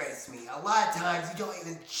frustrates me. A lot of times you don't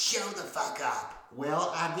even show the fuck up.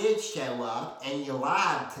 Well, I did show up and you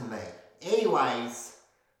lied to me. Anyways,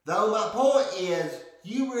 though my point is,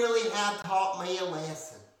 you really have taught me a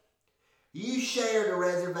lesson. You shared a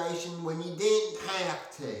reservation when you didn't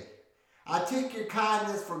have to. I took your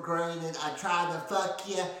kindness for granted. I tried to fuck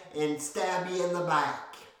you and stab you in the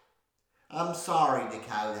back. I'm sorry,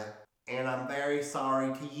 Dakota. And I'm very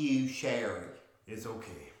sorry to you, Sherry. It's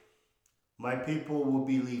okay. My people will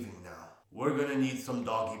be leaving now. We're gonna need some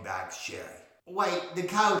doggy bags, Sherry. Wait,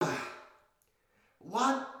 Dakota.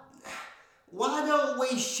 Why don't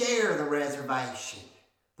we share the reservation?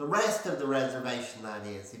 The rest of the reservation, that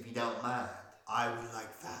is, if you don't mind. I would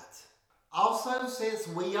like that. Also, since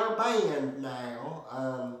we are banned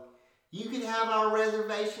now, you could have our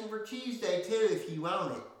reservation for Tuesday too if you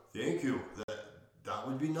want it. Thank you. That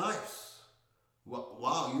would be nice.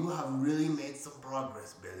 Wow, you have really made some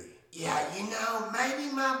progress, Billy. Yeah,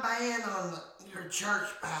 maybe my ban on your church,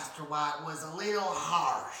 Pastor White, was a little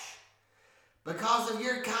harsh. Because of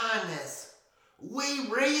your kindness, we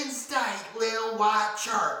reinstate Little White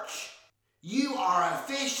Church. You are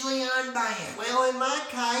officially unbanned. Well, in that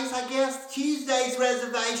case, I guess Tuesday's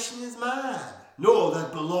reservation is mine. No,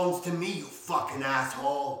 that belongs to me, you fucking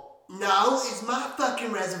asshole. No, it's my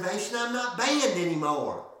fucking reservation. I'm not banned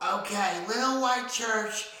anymore. Okay, Little White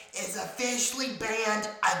Church is officially banned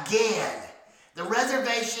again. The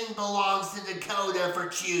reservation belongs to Dakota for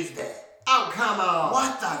Tuesday. Oh, come on.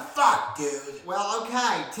 What the fuck, dude? Well,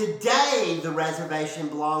 okay, today the reservation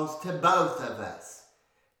belongs to both of us.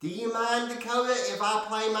 Do you mind, Dakota, if I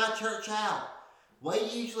play my church out? We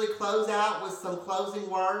usually close out with some closing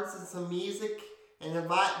words and some music and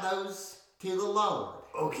invite those to the Lord.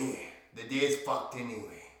 Okay, the day's fucked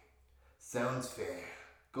anyway. Sounds fair.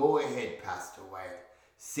 Go ahead, Pastor White.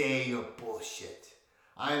 Say your bullshit.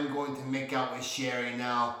 I'm going to make out with Sherry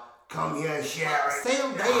now. Come here, Sherry.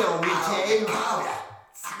 Settle down, you two. Dakota,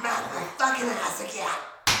 smack my fucking ass again.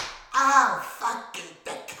 Oh, fucking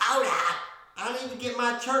Dakota. I need to get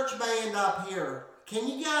my church band up here. Can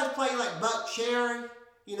you guys play like Buck Cherry?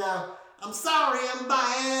 I'm sorry I'm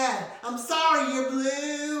bad. I'm sorry you're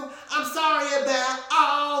blue. I'm sorry about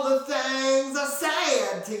all the things I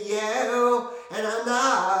said to you. And I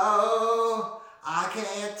know I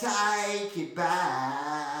can't take it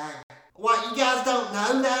back. What, you guys don't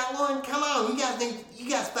know that one? Come on, you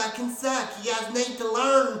guys fucking suck. You guys need to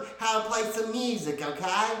learn how to play some music,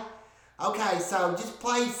 okay? Okay, so just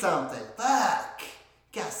play something. Fuck.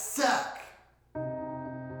 You guys suck.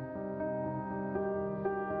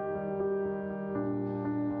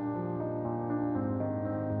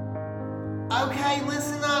 Okay,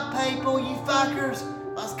 listen up, people, you fuckers.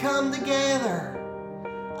 Let's come together.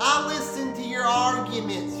 I listened to your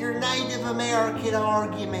arguments, your Native American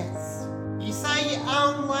arguments. You say you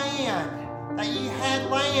own land, that you had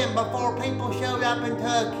land before people showed up and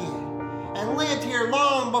took it, and lived here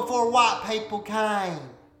long before white people came.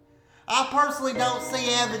 I personally don't see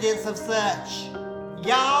evidence of such.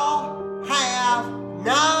 Y'all have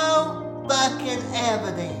no fucking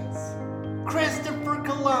evidence. Christopher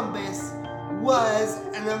Columbus was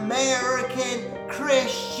an American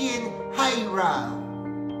Christian hero.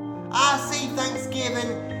 I see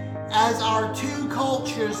Thanksgiving as our two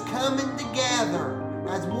cultures coming together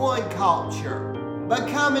as one culture,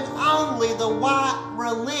 becoming only the white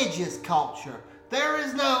religious culture. There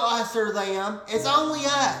is no us or them, it's only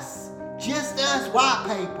us, just us white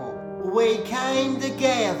people. We came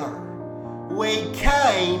together. We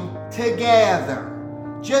came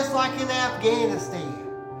together, just like in Afghanistan.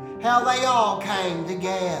 How they all came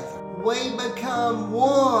together. We become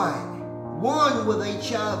one with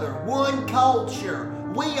each other, one culture.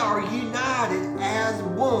 We are united as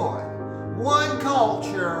one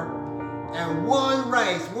culture and one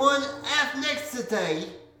race, one ethnicity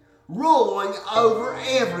ruling over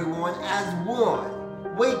everyone as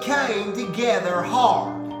one. We came together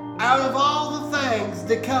hard. Out of all the things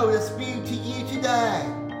Dakota spewed to you today,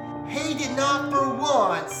 he did not for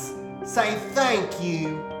once say thank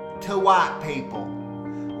you to white people.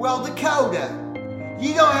 Well, Dakota,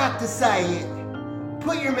 you don't have to say it.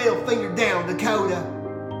 Put your middle finger down, Dakota.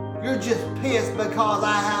 You're just pissed because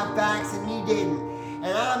I have facts and you didn't.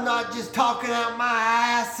 And I'm not just talking out my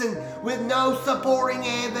ass and with no supporting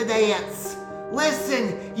evidence.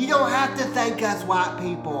 Listen, you don't have to thank us white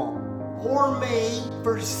people or me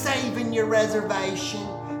for saving your reservation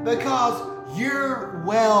because you're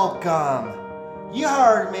welcome. You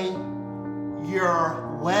heard me.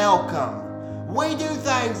 You're welcome. We do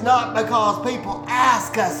things not because people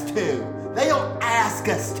ask us to. They don't ask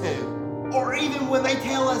us to. Or even when they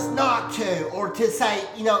tell us not to or to say,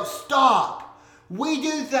 stop. We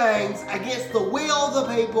do things against the will of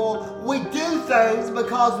the people. We do things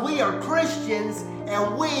because we are Christians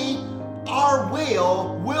and our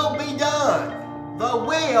will be done. The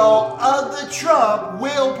will of the Trump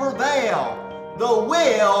will prevail. The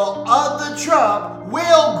will of the Trump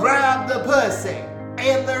will grab the pussy.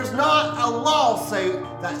 And there's not a lawsuit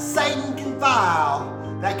that Satan can file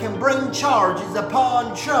that can bring charges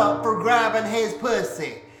upon Trump for grabbing his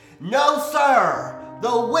pussy. No, sir. The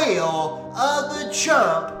will of the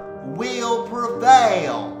Trump will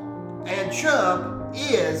prevail. And Trump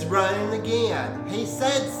is running again. He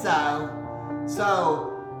said so.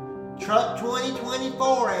 So, Trump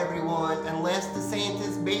 2024, everyone, unless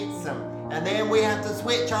DeSantis beats him. And then we have to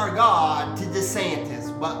switch our God to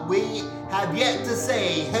DeSantis. But we have yet to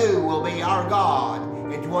see who will be our God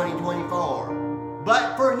in 2024.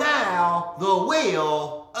 But for now, the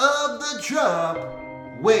will of the Trump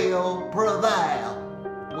will prevail.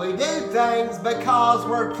 We do things because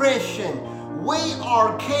we're Christian. We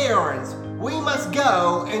are Karens. We must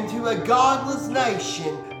go into a godless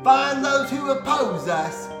nation, find those who oppose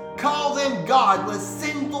us, call them godless,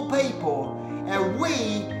 sinful people, and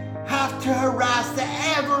we have to harass the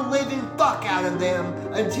ever-living fuck out of them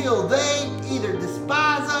until they either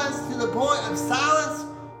despise us to the point of silence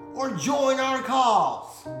or join our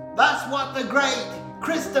cause. That's what the great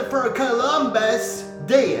Christopher Columbus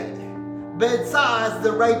did. Besides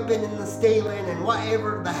the raping and the stealing and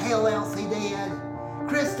whatever the hell else he did,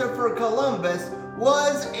 Christopher Columbus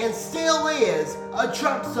was and still is a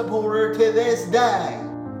Trump supporter to this day.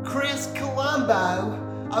 Chris Colombo,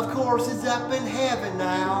 of course, is up in heaven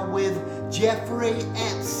now with Jeffrey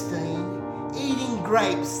Epstein, eating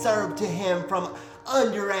grapes served to him from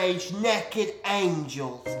underage naked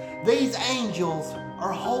angels. These angels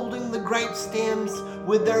are holding the grape stems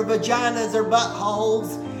with their vaginas or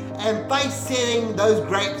buttholes and face-sitting those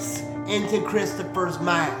grapes into Christopher's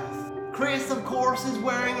mouth. Chris, of course, is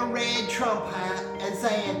wearing a red Trump hat and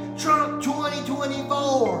saying, Trump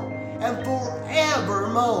 2024 and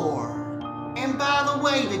forevermore. And by the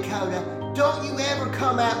way, Dakota, don't you ever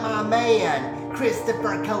come at my man,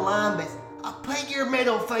 Christopher Columbus. Put your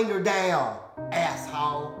middle finger down,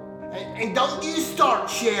 asshole. And don't you start,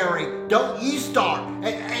 Sherry. Don't you start.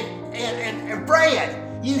 And Fred,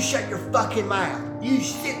 you shut your fucking mouth. You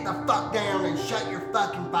sit the fuck down and shut your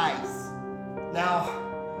fucking face. Now,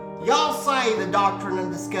 y'all say the Doctrine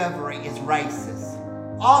of Discovery is racist.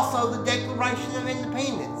 Also, the Declaration of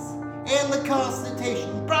Independence and the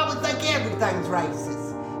Constitution. You probably think everything's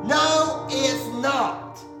racist. No, it's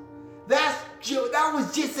not. That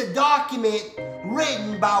was just a document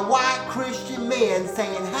written by white Christian men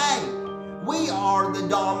saying, hey, we are the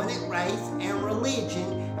dominant race and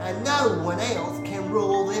religion and no one else can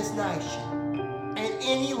rule this nation. And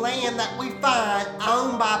any land that we find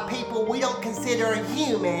owned by people we don't consider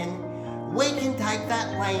human, we can take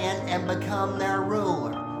that land and become their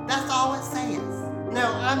ruler. That's all it says.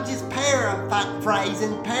 Now, I'm just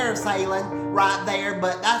paraphrasing, parasailing right there,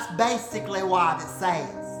 but that's basically what it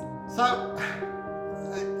says. So,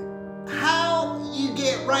 how you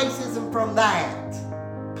get racism from that?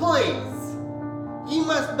 Please, you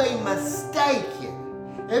must be mistaken.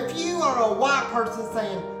 If you are a white person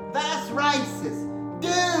saying, that's racist,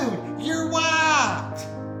 dude, you're white.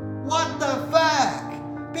 What the fuck?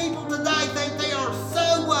 People today think they are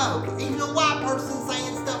so woke. Even a white person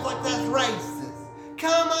saying stuff like that's racist.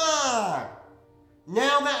 Come on!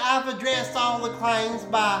 Now that I've addressed all the claims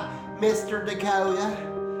by Mr. Dakota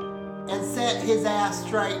and set his ass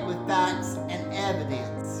straight with facts and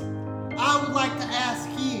evidence, I would like to ask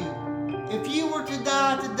you, if you were to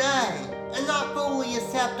die today and not fully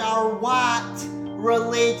accept our white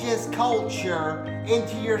religious culture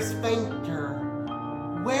into your sphincter,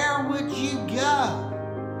 where would you go?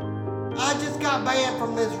 I just got banned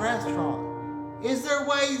from this restaurant. Is there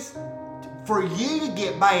ways for you to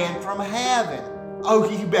get banned from heaven? Oh,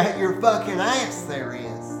 you bet your fucking ass there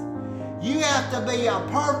is. You have to be a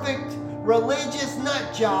perfect religious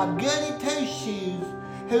nutjob, goody two-shoes,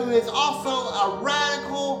 who is also a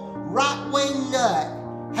radical right-wing nut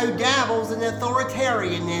who dabbles in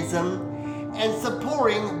authoritarianism and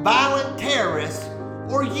supporting violent terrorists,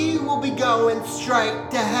 or you will be going straight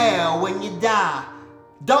to hell when you die.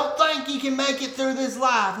 Don't think you can make it through this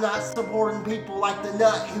life not supporting people like the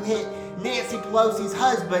nut who hit Nancy Pelosi's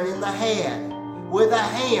husband in the head with a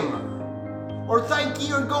hammer. Or think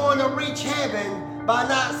you're going to reach heaven by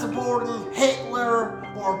not supporting Hitler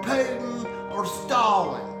or Putin or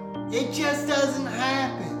Stalin. It just doesn't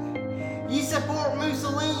happen. You support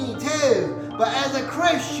Mussolini too, but as a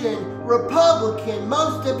Christian Republican,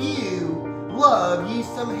 most of you love you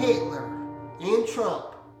some Hitler and Trump.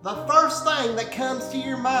 The first thing that comes to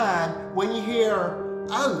your mind when you hear,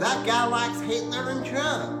 oh, that guy likes Hitler and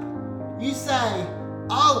Trump, you say,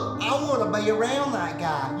 oh, I want to be around that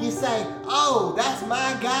guy. You say, oh, that's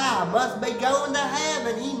my guy, must be going to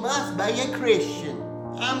heaven, he must be a Christian.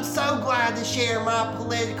 I'm so glad to share my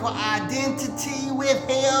political identity with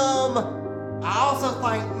him. I also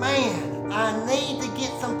think, man, I need to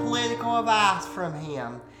get some political advice from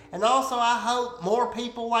him. And also I hope more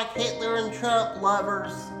people like Hitler and Trump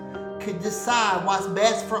lovers could decide what's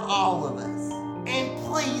best for all of us. And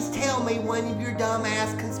please tell me one of your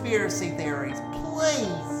dumbass conspiracy theories.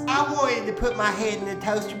 Please. I wanted to put my head in the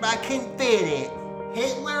toaster, but I couldn't fit it.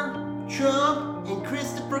 Hitler, Trump, and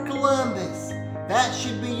Christopher Columbus. That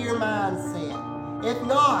should be your mindset. If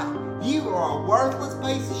not, you are a worthless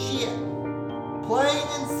piece of shit. Plain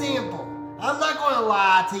and simple. I'm not going to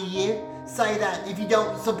lie to you. Say that if you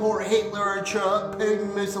don't support Hitler or Trump,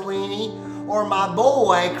 Putin, Mussolini, or my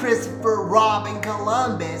boy Christopher Robin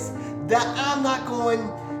Columbus, that I'm not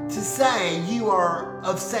going to say you are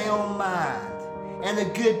of sound mind and a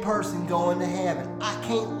good person going to heaven. I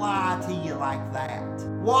can't lie to you like that.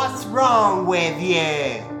 What's wrong with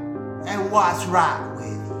you? And what's right with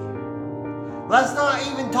you? Let's not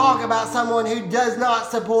even talk about someone who does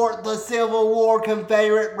not support the Civil War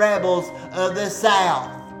Confederate rebels of the South.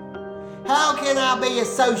 How can I be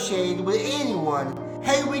associated with anyone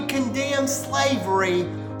who would condemn slavery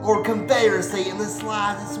or Confederacy in the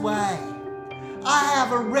slightest way? I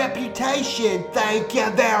have a reputation, thank you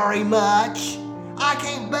very much. I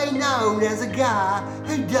can't be known as a guy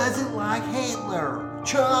who doesn't like Hitler,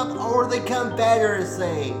 Trump, or the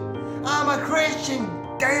Confederacy. I'm a Christian,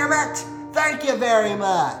 damn it! Thank you very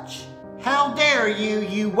much. How dare you,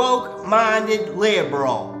 you woke-minded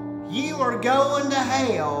liberal. You are going to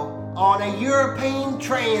hell on a European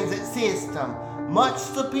transit system much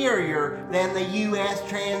superior than the U.S.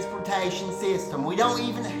 transportation system. We don't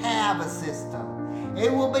even have a system.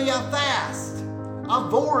 It will be a fast,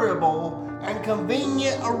 affordable, and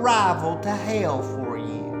convenient arrival to hell for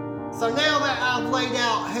you. So now that I've laid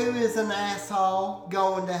out who is an asshole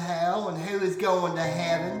going to hell and who is going to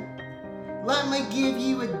heaven, let me give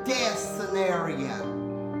you a death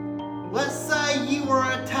scenario. Let's say you were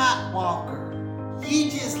a tight-walker. You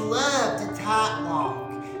just love to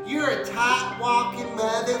tight-walk. You're a tight-walking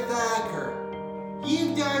motherfucker.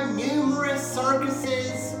 You've done numerous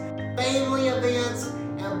circuses, family events,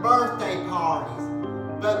 and birthday parties.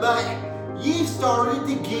 But you started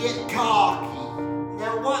to get cocky.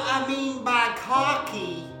 Now what I mean by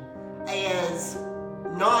cocky is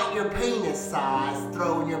not your penis size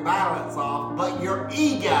throwing your balance off, but your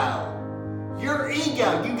ego. Your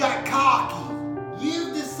ego, you got cocky.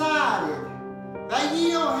 You've decided that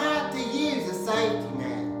you don't have to use a safety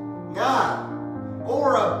net. No.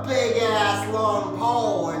 Or a big ass long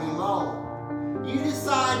pole anymore. You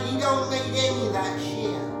decide you don't need any of that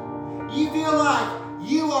shit. You feel like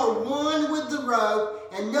you are one with the rope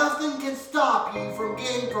and nothing can stop you from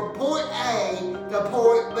getting from point A to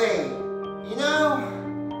point B. You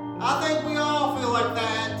know, I think we all feel like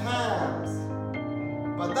that at times.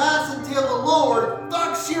 But that's until the Lord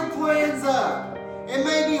fucks your plans up. It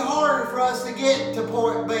may be harder for us to get to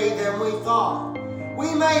point B than we thought.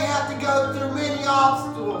 We may have to go through many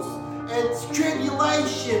obstacles and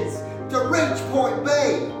tribulations to reach point B.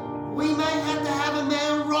 We may have to have a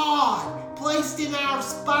metal rod placed in our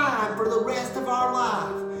spine for the rest of our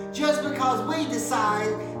life just because we decide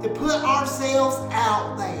to put ourselves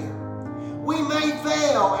out there. We may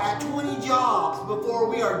fail at 20 jobs before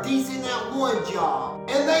we are decent at one job.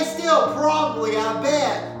 And they still probably, I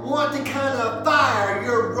bet, want to kind of fire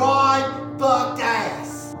your rod-fucked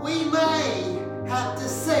ass. We may have to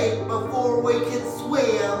sink before we can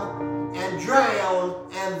swim and drown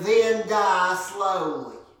and then die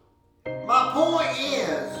slowly. My point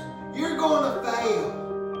is, you're going to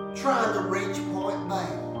fail trying to reach point B.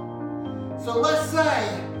 So let's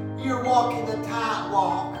say you're walking a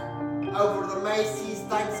tight-walk over the Macy's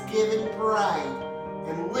Thanksgiving Parade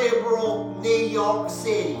in liberal New York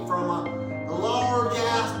City from a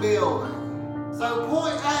large-ass building. So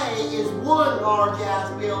point A is one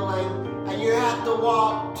large-ass building, and you have to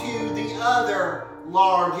walk to the other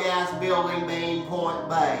large-ass building being point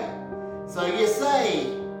B. So you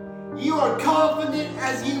see, you are confident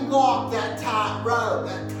as you walk that tight road,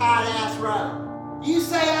 that tight-ass road. You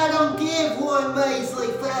say, I don't give one measly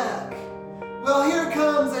fuck. Well, here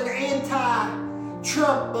comes an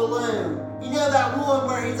anti-Trump balloon. You know that one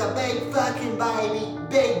where he's a big fucking baby,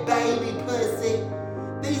 big baby pussy?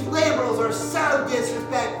 These liberals are so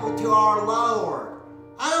disrespectful to our Lord.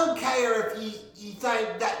 I don't care if you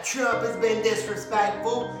think that Trump has been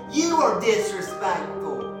disrespectful. You are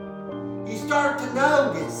disrespectful. You start to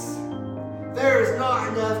notice there is not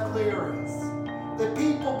enough clearance. The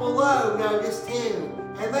people below notice too,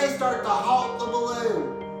 and they start to halt the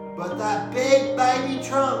balloon. But that big baby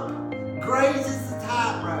Trump grazes the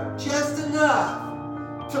tightrope just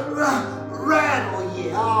enough to rattle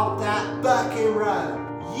you off that fucking road.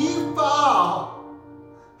 You fall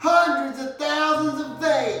hundreds of thousands of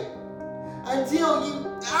feet until you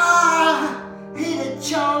hit a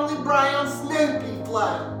Charlie Brown Snoopy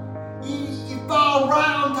float. You fall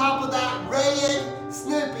right on top of that red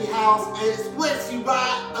Snoopy house and it splits you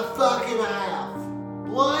right the fucking half.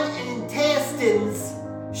 blood and intestines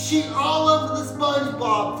shoot all over the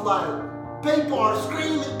SpongeBob float. People are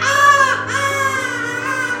screaming, ah,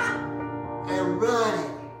 ah, and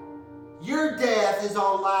running. Your death is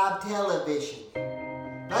on live television.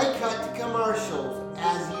 They cut to commercials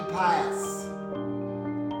as you pass.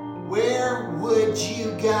 Where would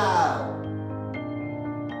you go?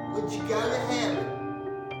 Would you go to heaven?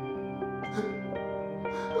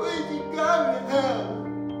 Would you go to heaven?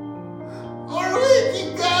 Or would you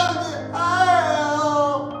go to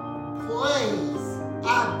hell? Please,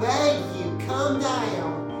 I beg you, come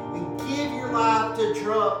down and give your life to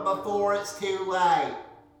Trump before it's too late.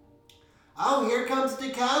 Oh, here comes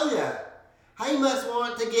Dakota. He must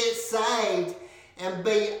want to get saved and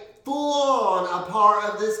be full-on a part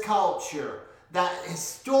of this culture that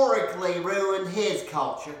historically ruined his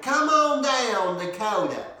culture. Come on down,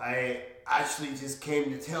 Dakota. I actually just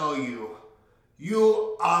came to tell you,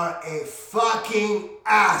 you are a fucking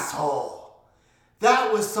asshole.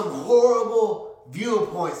 That was some horrible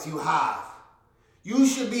viewpoints you have. You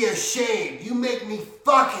should be ashamed. You make me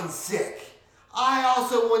fucking sick. I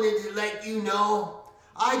also wanted to let you know,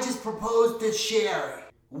 I just proposed to Sherry.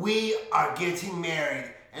 We are getting married,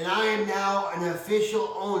 and I am now an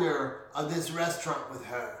official owner of this restaurant with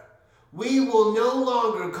her. We will no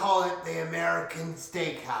longer call it the American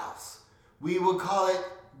Steakhouse. We will call it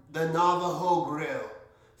the Navajo Grill.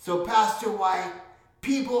 So Pastor White,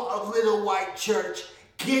 people of Little White Church,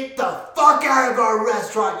 get the fuck out of our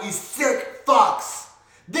restaurant, you sick fucks!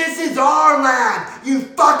 This is our land, you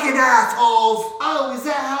fucking assholes! Oh, is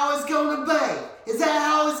that how it's gonna be? Is that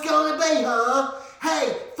how it's gonna be, huh?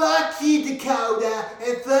 Hey, fuck you, Dakota,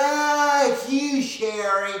 and fuck you,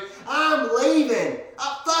 Sherry. I'm leaving.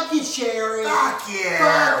 Fuck you, Sherry. Fuck you.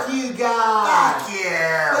 Fuck you, guys. Fuck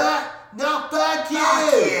you. No, fuck you.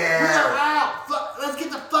 Fuck you. We're out. Let's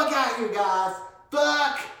get the fuck out of here, guys.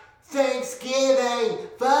 Fuck Thanksgiving.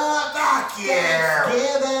 Fuck you.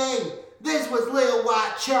 Thanksgiving. This was Little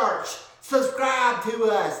White Church. Subscribe to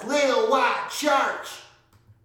us, Little White Church.